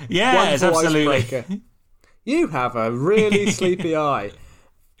 Yes, Wonderful absolutely. icebreaker. You have a really sleepy eye.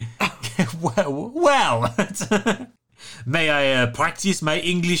 Well. May I practice my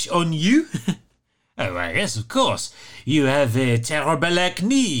English on you? Oh, yes, of course. You have a terrible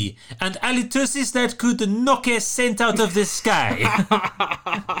acne and halitosis that could knock a cent out of the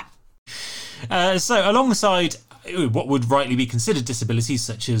sky. So, alongside what would rightly be considered disabilities,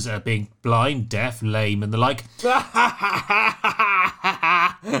 such as being blind, deaf, lame, and the like.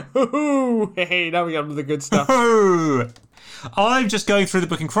 Hey, now we got to the good stuff. I'm just going through the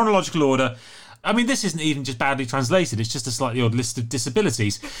book in chronological order. I mean, this isn't even just badly translated, it's just a slightly odd list of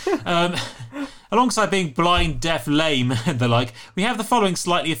disabilities. Alongside being blind, deaf, lame, and the like, we have the following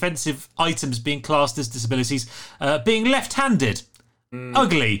slightly offensive items being classed as disabilities. Being left-handed,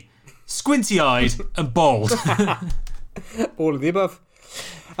 ugly, squinty-eyed, and bald. All of the above.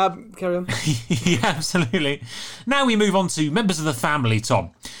 Carry on. Yeah, absolutely. Now we move on to members of the family,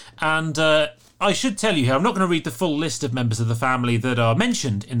 Tom. And I should tell you here, I'm not going to read the full list of members of the family that are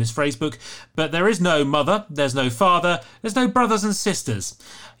mentioned in this phrasebook, but there is no mother, there's no father, there's no brothers and sisters.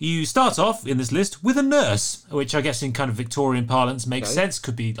 You start off in this list with a nurse, which I guess in kind of Victorian parlance makes sense.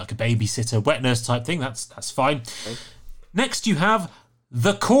 Could be like a babysitter, wet nurse type thing. That's fine. Okay. Next, you have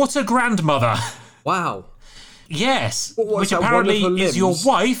the quarter grandmother. Wow. Yes, which apparently is your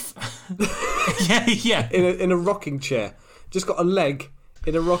wife. yeah. In a rocking chair. Just got a leg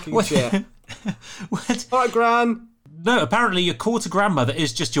in a rocking chair. What? All right, Gran. No, apparently your quarter grandmother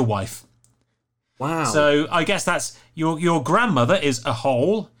is just your wife. Wow. So I guess that's your grandmother is a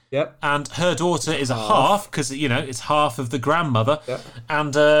whole. Yep. And her daughter is a half, because, it's half of the grandmother. Yep.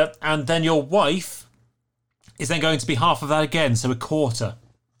 And then your wife is then going to be half of that again, so a quarter.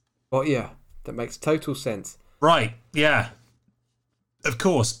 Well, yeah, that makes total sense. Right, yeah. Of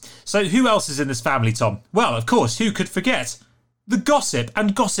course. So who else is in this family, Tom? Well, of course, who could forget? The gossip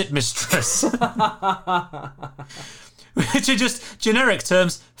and gossip mistress. Which are just generic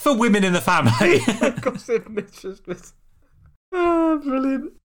terms for women in the family. Gossip mistress. Oh,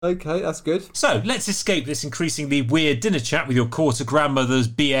 brilliant. Okay, that's good. So, let's escape this increasingly weird dinner chat with your quarter grandmother's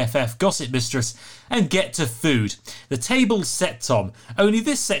BFF gossip mistress and get to food. The table's set, Tom. Only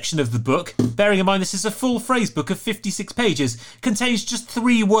this section of the book, bearing in mind this is a full phrase book of 56 pages, contains just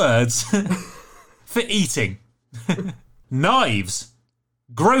 3 words for eating. Knives.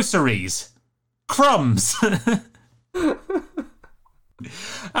 Groceries. Crumbs.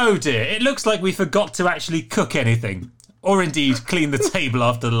 Oh dear, it looks like we forgot to actually cook anything. Or indeed clean the table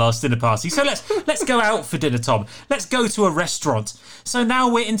after the last dinner party. So let's go out for dinner, Tom. Let's go to a restaurant. So now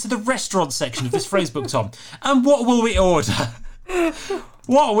we're into the restaurant section of this phrasebook, Tom. And what will we order?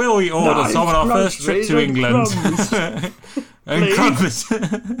 What will we order, Tom, on our first trip to England? And crumbs.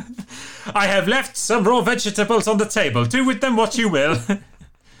 I have left some raw vegetables on the table. Do with them what you will.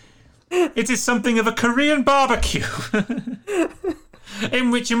 It is something of a Korean barbecue in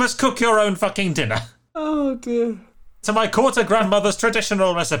which you must cook your own fucking dinner. Oh dear. To my quarter grandmother's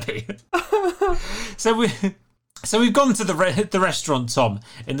traditional recipe. So we've gone to the restaurant, Tom,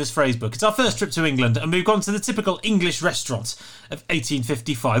 in this phrasebook. It's our first trip to England, and we've gone to the typical English restaurant of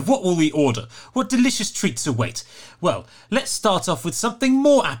 1855. What will we order? What delicious treats await? Well, let's start off with something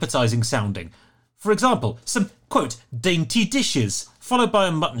more appetising sounding. For example, some, quote, dainty dishes, followed by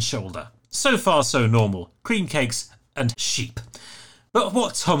a mutton shoulder. So far, so normal. Cream cakes and sheep. But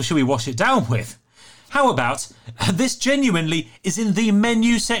what, Tom, shall we wash it down with? How about, this genuinely is in the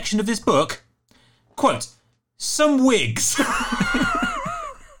menu section of this book, quote, some wigs.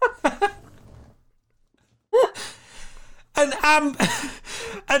 An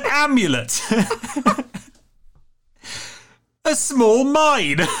amulet. A small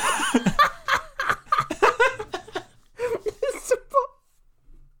mine.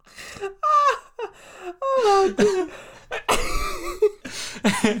 Oh dear.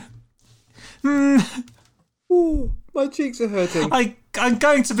 Ooh, my cheeks are hurting. I'm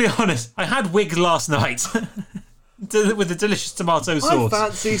going to be honest. I had wigs last night with a delicious tomato sauce. I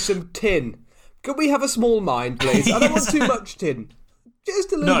fancy some tin. Could we have a small mine, please? I don't want too much tin.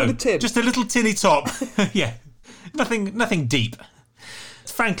 Just a little bit of tin. Just a little tinny top. Yeah, nothing deep.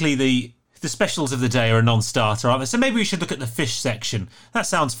 Frankly, the specials of the day are a non-starter, aren't they? So maybe we should look at the fish section. That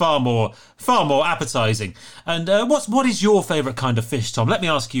sounds far more appetising. And what is your favourite kind of fish, Tom? Let me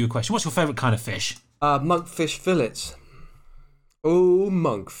ask you a question. What's your favourite kind of fish? Monkfish fillets. Oh,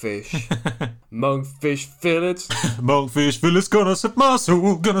 monkfish. Monkfish fillets. Monkfish fillets gonna set my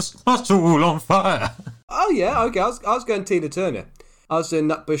soul on fire. Oh yeah, okay. I was going Tina Turner. I was in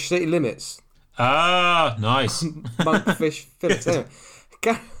Nutbush City Limits. Ah, nice. Monkfish fillets. Anyway.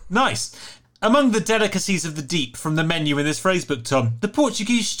 Nice. Among the delicacies of the deep from the menu in this phrasebook, Tom, the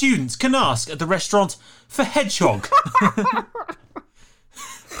Portuguese students can ask at the restaurant for hedgehog.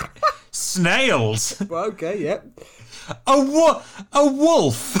 Snails. Well, okay, yep. A wolf. A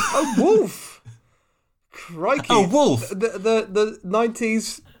wolf. Crikey. A wolf. The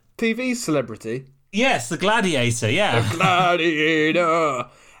 90s TV celebrity. Yes, the gladiator, yeah. The gladiator.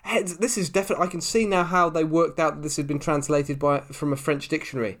 This is definitely. I can see now how they worked out that this had been translated from a French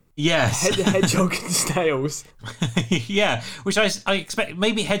dictionary. Yes. Hedgehog and snails. Yeah, which I expect.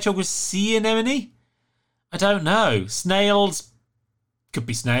 Maybe hedgehog was sea anemone? I don't know. Snails. Could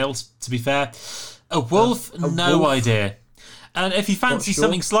be snails, to be fair. A wolf? No idea. And if you fancy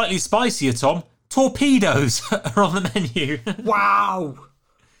something slightly spicier, Tom, torpedoes are on the menu. Wow.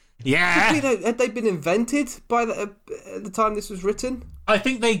 Yeah. Had they been invented by at the time this was written? I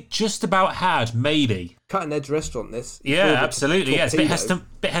think they just about had, maybe. Cutting edge restaurant, this. Yeah, absolutely. Yeah, it's a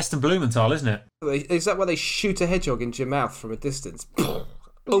bit Heston Blumenthal, isn't it? Is that why they shoot a hedgehog into your mouth from a distance?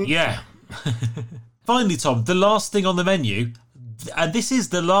 Yeah. Finally, Tom, the last thing on the menu, and this is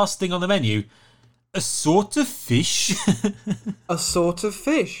the last thing on the menu, a sort of fish. A sort of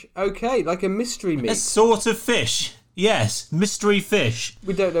fish. Okay, like a mystery meat. A sort of fish. Yes, mystery fish.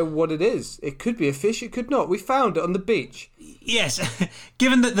 We don't know what it is. It could be a fish, it could not. We found it on the beach. Yes,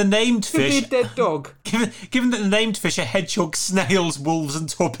 given that the named Could fish... be a dead dog. Given that the named fish are hedgehogs, snails, wolves and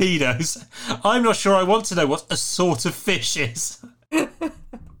torpedoes, I'm not sure I want to know what a sort of fish is.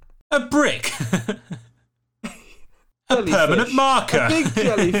 A brick. A permanent marker. A big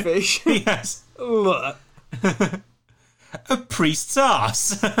jellyfish. Yes. Ugh. A priest's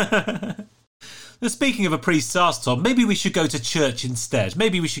ass. Now, speaking of a priest's ass, Tom, maybe we should go to church instead.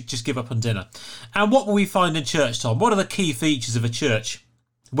 Maybe we should just give up on dinner. And what will we find in church, Tom? What are the key features of a church?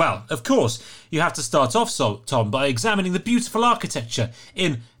 Well, of course, you have to start off, Tom, by examining the beautiful architecture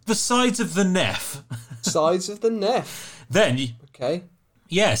in the sides of the nef. Sides of the nef. Then, Okay.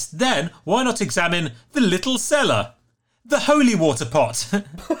 yes, then why not examine the little cellar, the holy water pot,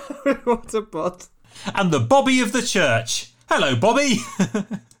 What a bot. and the Bobby of the church. Hello, Bobby.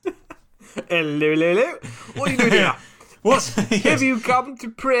 Hello. What are you doing here? What? Have you come to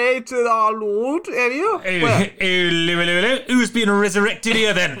pray to our Lord, have you? Where? Who's been resurrected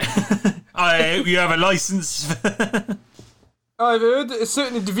here then? I hope you have a license. I've heard that a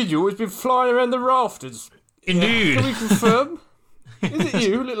certain individual has been flying around the rafters. Indeed. Can we confirm? Is it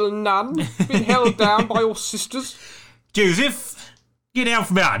you, little nun, been held down by your sisters? Joseph, get down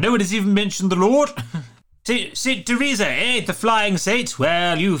from here. No one has even mentioned the Lord. St. Teresa, the flying saint.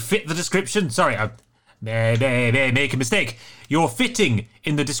 Well, you fit the description. Sorry, I make a mistake. You're fitting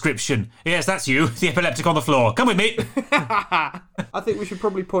in the description. Yes, that's you, the epileptic on the floor. Come with me. I think we should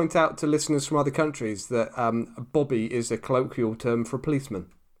probably point out to listeners from other countries that Bobby is a colloquial term for a policeman.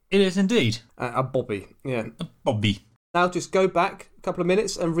 It is indeed. A Bobby, yeah. Bobby. Now just go back a couple of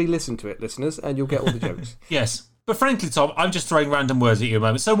minutes and re-listen to it, listeners, and you'll get all the jokes. Yes. But frankly, Tom, I'm just throwing random words at you a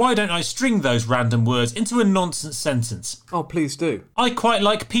moment, so why don't I string those random words into a nonsense sentence? Oh, please do. I quite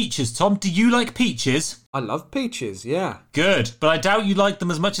like peaches, Tom. Do you like peaches? I love peaches, yeah. Good, but I doubt you like them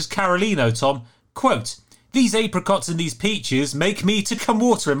as much as Carolino, Tom. Quote, these apricots and these peaches make me to come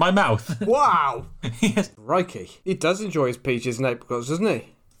water in my mouth. Wow! Yes, Crikey. He does enjoy his peaches and apricots, doesn't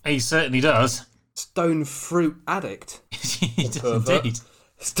he? he certainly does. Stone fruit addict. He does pervert. indeed.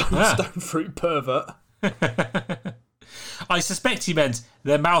 Stone fruit pervert. I suspect he meant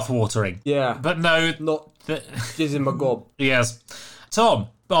they're mouth-watering. Yeah. But no. Not jizz in my gob. Yes. Tom,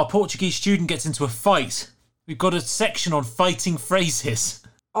 our Portuguese student gets into a fight. We've got a section on fighting phrases.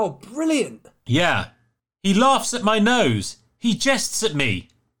 Oh, brilliant. Yeah. He laughs at my nose. He jests at me.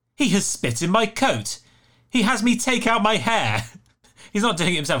 He has spit in my coat. He has me take out my hair. He's not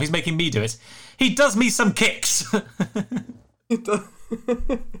doing it himself, he's making me do it. He does me some kicks. It does.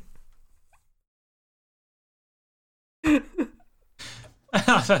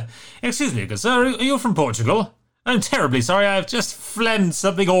 Excuse me, good sir, are you from Portugal? I'm terribly sorry, I've just phlegmed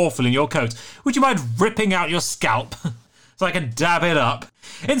something awful in your coat. Would you mind ripping out your scalp so I can dab it up?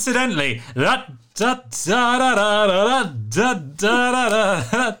 Incidentally, I'll have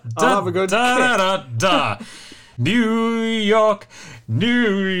a good kick. New York,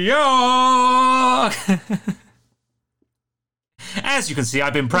 New York. As you can see,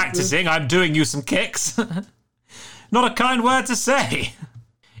 I've been practicing. I'm doing you some kicks. Not a kind word to say.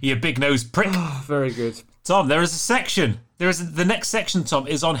 You big-nosed prick. Oh, very good. Tom, there is a section. The next section, Tom,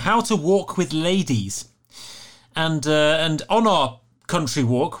 is on how to walk with ladies. And on our country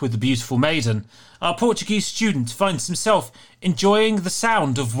walk with the beautiful maiden, our Portuguese student finds himself enjoying the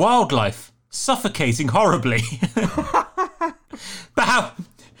sound of wildlife, suffocating horribly. But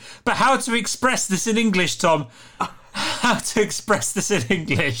how to express this in English, Tom? How to express this in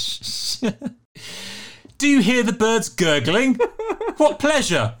English? Do you hear the birds gurgling? What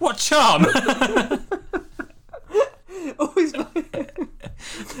pleasure! What charm!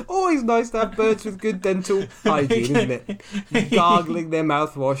 Always nice to have birds with good dental hygiene, isn't it? Gargling their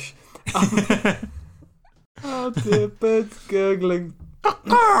mouthwash. Oh dear, birds gurgling.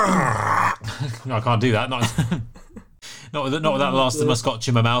 No, I can't do that. Not with that last mascotch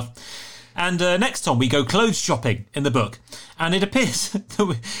in my mouth. And next, Tom, we go clothes shopping in the book. And it appears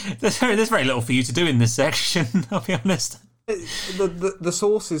that there's very little for you to do in this section, I'll be honest. The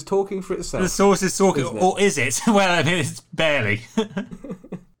source is talking for itself. The source is talking, or is it? Well, I mean, it's barely.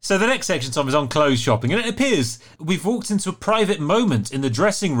 So the next section, Tom, is on clothes shopping. And it appears we've walked into a private moment in the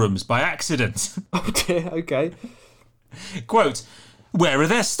dressing rooms by accident. Oh dear, okay. Quote, where are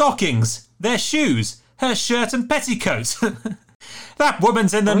their stockings, their shoes, her shirt and petticoat? That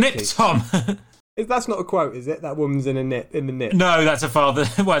woman's in the nip, Tom. That's not a quote, is it? That woman's in the knit. No, that's a father.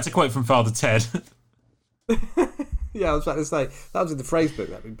 Well, it's a quote from Father Ted. Yeah, I was about to say that was in the phrase book.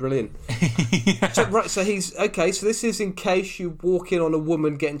 That'd be brilliant. So he's okay. So this is in case you walk in on a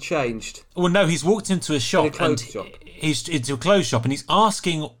woman getting changed. Well, no, he's walked into a shop he's into a clothes shop and he's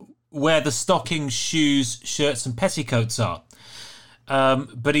asking where the stockings, shoes, shirts, and petticoats are.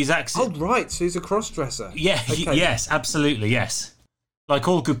 But he's actually right. So he's a cross-dresser. Yeah. Okay. Yes. Absolutely. Yes. Like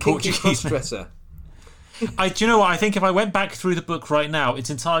all good Kinky Portuguese cross-dresser. Do you know what? I think if I went back through the book right now, it's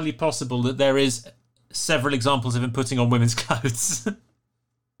entirely possible that there is several examples of him putting on women's clothes.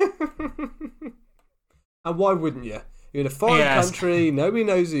 And why wouldn't you? You're in a foreign country, nobody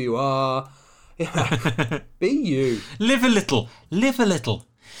knows who you are. Yeah. Be you. Live a little.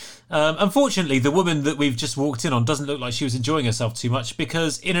 Unfortunately, the woman that we've just walked in on doesn't look like she was enjoying herself too much,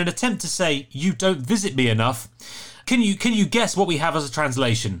 because in an attempt to say, you don't visit me enough, can you guess what we have as a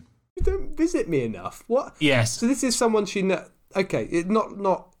translation? You don't visit me enough? What? Yes. So this is someone she knows. Okay,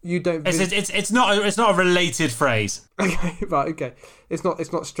 not you don't. It's not a related phrase. Okay, right. Okay, it's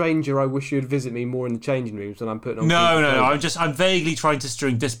not stranger. I wish you'd visit me more in the changing rooms when I'm putting on. No. I'm vaguely trying to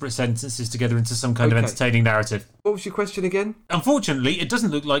string disparate sentences together into some kind of entertaining narrative. What was your question again? Unfortunately, it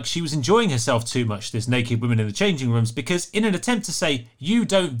doesn't look like she was enjoying herself too much, this naked woman in the changing rooms, because in an attempt to say you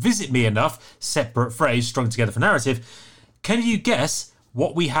don't visit me enough, separate phrase strung together for narrative, can you guess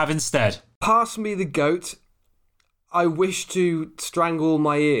what we have instead? Pass me the goat. I wish to strangle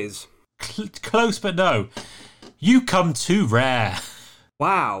my ears. Close, but no. You come too rare.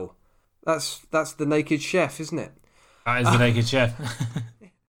 Wow. That's the naked chef, isn't it? That is the naked chef.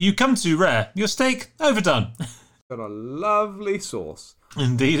 You come too rare. Your steak, overdone. Got a lovely sauce.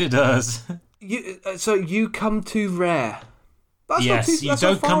 Indeed it does. So you come too rare. That's yes, not too, that's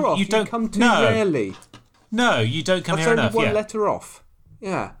not far off. You don't come too rarely. No, you don't come here enough. That's only one letter off.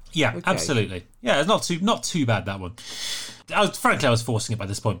 Yeah. Yeah, okay. Absolutely. Yeah, it's not too bad, that one. Frankly, I was forcing it by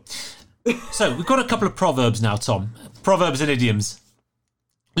this point. So, we've got a couple of proverbs now, Tom. Proverbs and idioms.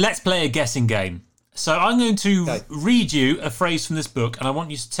 Let's play a guessing game. So, I'm going to read you a phrase from this book, and I want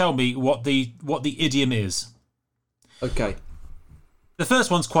you to tell me what the idiom is. Okay. The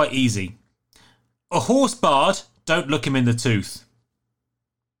first one's quite easy. A horse barred, don't look him in the tooth.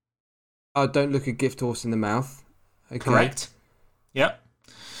 Don't look a gift horse in the mouth. Okay. Correct. Yep.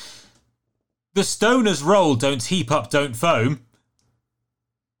 The stoner's roll, don't heap up, don't foam.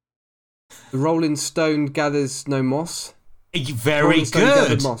 The rolling stone gathers no moss. Very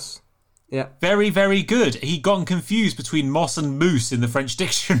good. Moss. Yeah. Very, very good. He got confused between moss and moose in the French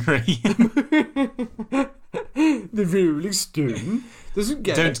dictionary. The rolling stone doesn't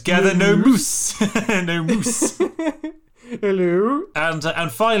gather no moose. No moose. Hello.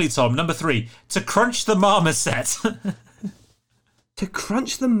 And finally, Tom, number 3. To crunch the marmoset. To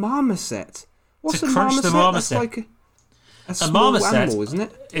crunch the marmoset? What's to crunch marmoset? the marmoset? That's like a small marmoset animal, isn't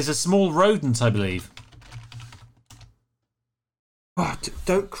it? Is a small rodent, I believe. Oh,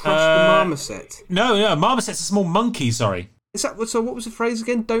 don't crush the marmoset. No, a marmoset's a small monkey, sorry. Is that so? What was the phrase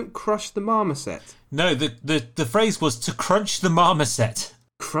again? Don't crush the marmoset. No, the phrase was to crunch the marmoset.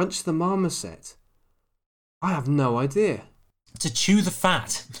 Crunch the marmoset? I have no idea. To chew the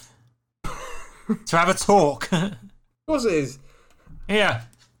fat. To have a talk. Of course it is. Yeah.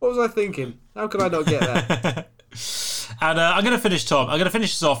 What was I thinking? How could I not get that? And I'm going to finish, Tom. I'm going to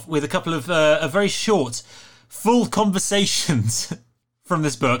finish this off with a couple of very short, full conversations from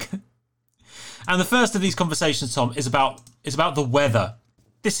this book. And the first of these conversations, Tom, is about the weather.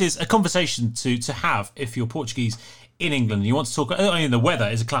 This is a conversation to have if you're Portuguese in England. You want to talk. The weather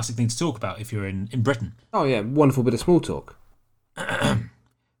is a classic thing to talk about if you're in Britain. Oh yeah, wonderful bit of small talk.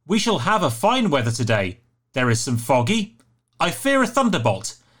 We shall have a fine weather today. There is some foggy. I fear a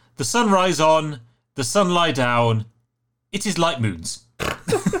thunderbolt. The sun rise on, the sun lie down. It is light moons.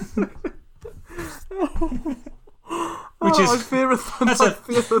 Which is I fear a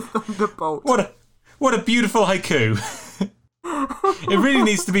thunderbolt. What a beautiful haiku. It really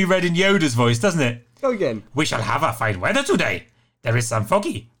needs to be read in Yoda's voice, doesn't it? Go again. We shall have a fine weather today. There is some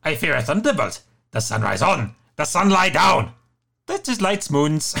foggy. I fear a thunderbolt. The sun rise on, the sun lie down. That is light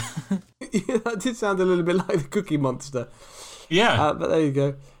moons. Yeah, that did sound a little bit like the Cookie Monster. Yeah. But there you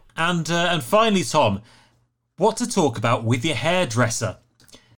go. And finally, Tom, what to talk about with your hairdresser?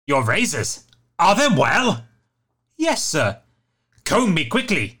 Your razors, are them well? Yes, sir. Comb me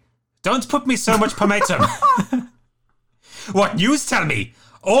quickly. Don't put me so much pomatum. What news tell me?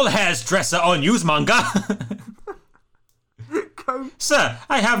 All hairdresser on newsmonger. Sir,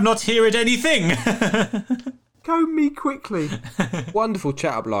 I have not heard anything. Comb me quickly. Wonderful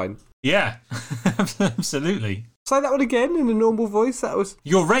chat-up line. Yeah, absolutely. Say that one again in a normal voice. That was...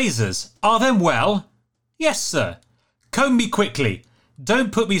 Your razors, are them well? Yes, sir. Comb me quickly.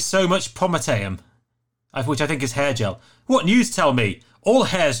 Don't put me so much pomateum. Which I think is hair gel. What news tell me? All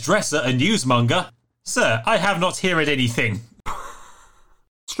hair's dresser and newsmonger. Sir, I have not heard anything.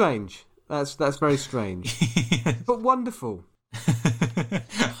 Strange. That's very strange. But wonderful.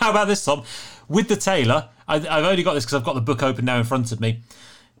 How about this, Tom? With the tailor, I've only got this because I've got the book open now in front of me.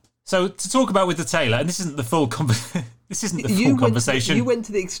 So to talk about With the Tailor, and this isn't the full conversation. You went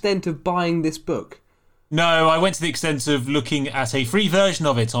to the extent of buying this book? No, I went to the extent of looking at a free version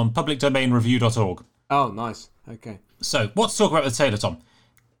of it on publicdomainreview.org. Oh, nice. Okay. So, what to talk about with the tailor, Tom?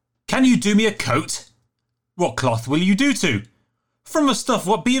 Can you do me a coat? What cloth will you do to? From a stuff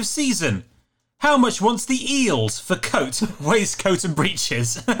what be of season? How much wants the eels for coat, waistcoat and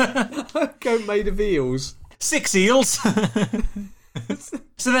breeches? Coat made of eels. 6 eels.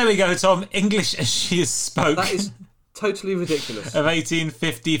 So there we go, Tom. English as she is spoke. That is totally ridiculous. Of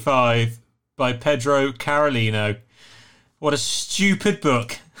 1855 by Pedro Carolino. What a stupid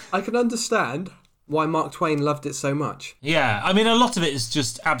book. I can understand why Mark Twain loved it so much. Yeah, I mean, a lot of it is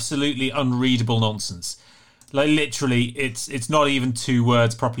just absolutely unreadable nonsense. Like, literally, it's not even 2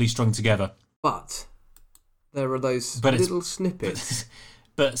 words properly strung together. But there are those little snippets.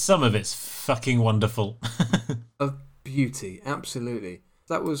 But some of it's fucking wonderful. Of beauty, absolutely.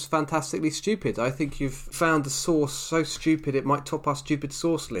 That was fantastically stupid. I think you've found a source so stupid it might top our stupid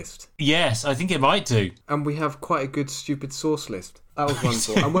source list. Yes, I think it might do. And we have quite a good stupid source list. That was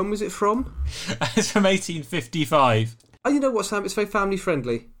wonderful. And when was it from? It's from 1855. Oh, you know what, Sam? It's very family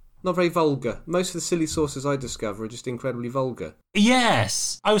friendly. Not very vulgar. Most of the silly sources I discover are just incredibly vulgar.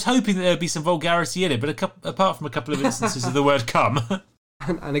 Yes! I was hoping that there would be some vulgarity in it, but apart from a couple of instances of the word cum.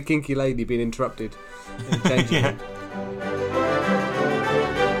 And a kinky lady being interrupted. Yeah.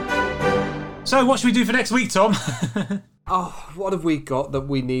 So, what should we do for next week, Tom? Oh, what have we got that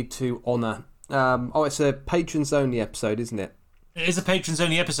we need to honour? It's a patrons-only episode, isn't it? It is a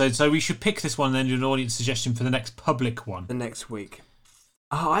patrons-only episode, so we should pick this one and then do an audience suggestion for the next public one. The next week.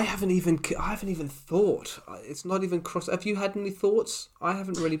 Oh, I haven't even thought. It's not even cross. Have you had any thoughts? I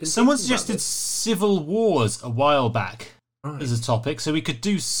haven't really been. Someone suggested Civil Wars a while back as a topic, so we could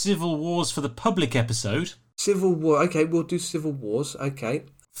do Civil Wars for the public episode. Civil War. Okay, we'll do Civil Wars. Okay.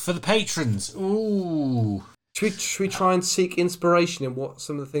 For the patrons. Ooh. Should we try and seek inspiration in what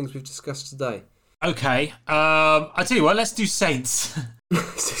some of the things we've discussed today? Okay. I tell you what. Let's do Saints.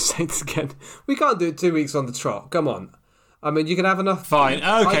 Let's do Saints again. We can't do it 2 weeks on the trot. Come on. I mean, you can have enough. Fine.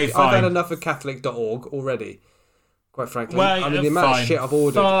 Okay, fine. I've had enough of Catholic.org already, quite frankly. Well, I mean, the amount of shit I've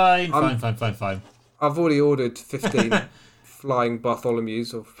ordered. Fine. I've already ordered 15 flying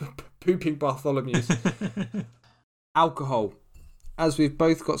Bartholomews or pooping Bartholomews. Alcohol. As we've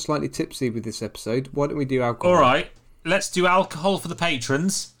both got slightly tipsy with this episode, why don't we do alcohol? All right. Let's do alcohol for the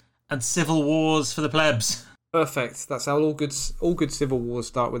patrons and Civil Wars for the plebs. Perfect. That's how all good Civil Wars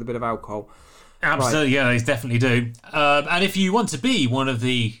start, with a bit of alcohol. Absolutely, right. Yeah, they definitely do. And if you want to be one of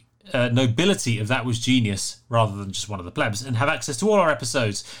the nobility of That Was Genius, rather than just one of the plebs, and have access to all our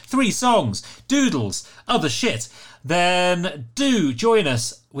episodes, 3 songs, doodles, other shit, then do join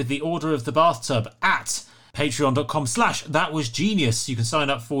us with the Order of the Bathtub at patreon.com/thatwasgenius. You can sign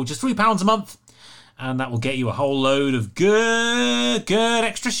up for just £3 a month, and that will get you a whole load of good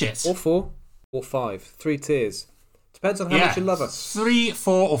extra shit. Or 4, or 5, 3 tiers. Depends on how much you love us. £3, £4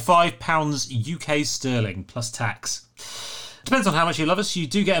 or £5 UK sterling plus tax. Depends on how much you love us. You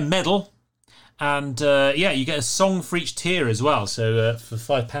do get a medal. And you get a song for each tier as well. So for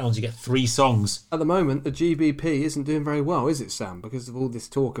 £5 you get 3 songs. At the moment, the GBP isn't doing very well, is it, Sam? Because of all this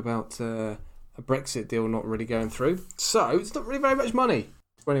talk about a Brexit deal not really going through. So it's not really very much money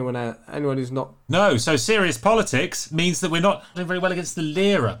for anyone who's not. No, so serious politics means that we're not doing very well against the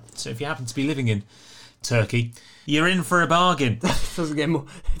lira. So if you happen to be living in Turkey, you're in for a bargain. It doesn't get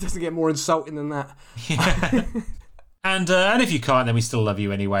more insulting than that. Yeah. And if you can't, then we still love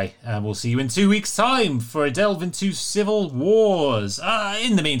you anyway. We'll see you in 2 weeks' time for a delve into Civil Wars.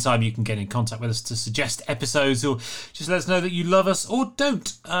 In the meantime, you can get in contact with us to suggest episodes or just let us know that you love us or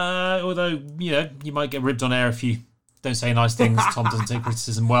don't. Although, you might get ribbed on air if you don't say nice things. Tom doesn't take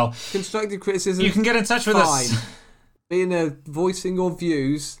criticism well. Constructive criticism. You can get in touch with us. Voicing your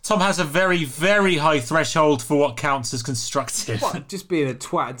views. Tom has a very, very high threshold for what counts as constructive. What? Just being a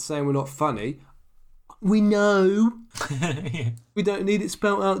twat and saying we're not funny. We know. Yeah. We don't need it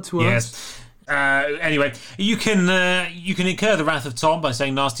spelt out to us. Anyway, you can incur the wrath of Tom by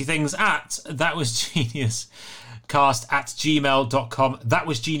saying nasty things at thatwasgeniuscast@gmail.com.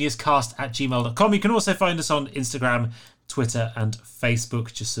 Thatwasgeniuscast@gmail.com. You can also find us on Instagram, Twitter, and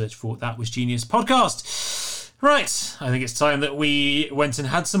Facebook. Just search for That Was Genius Podcast. Right, I think it's time that we went and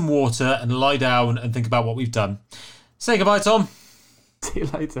had some water and lie down and think about what we've done. Say goodbye, Tom. See you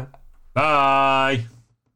later. Bye.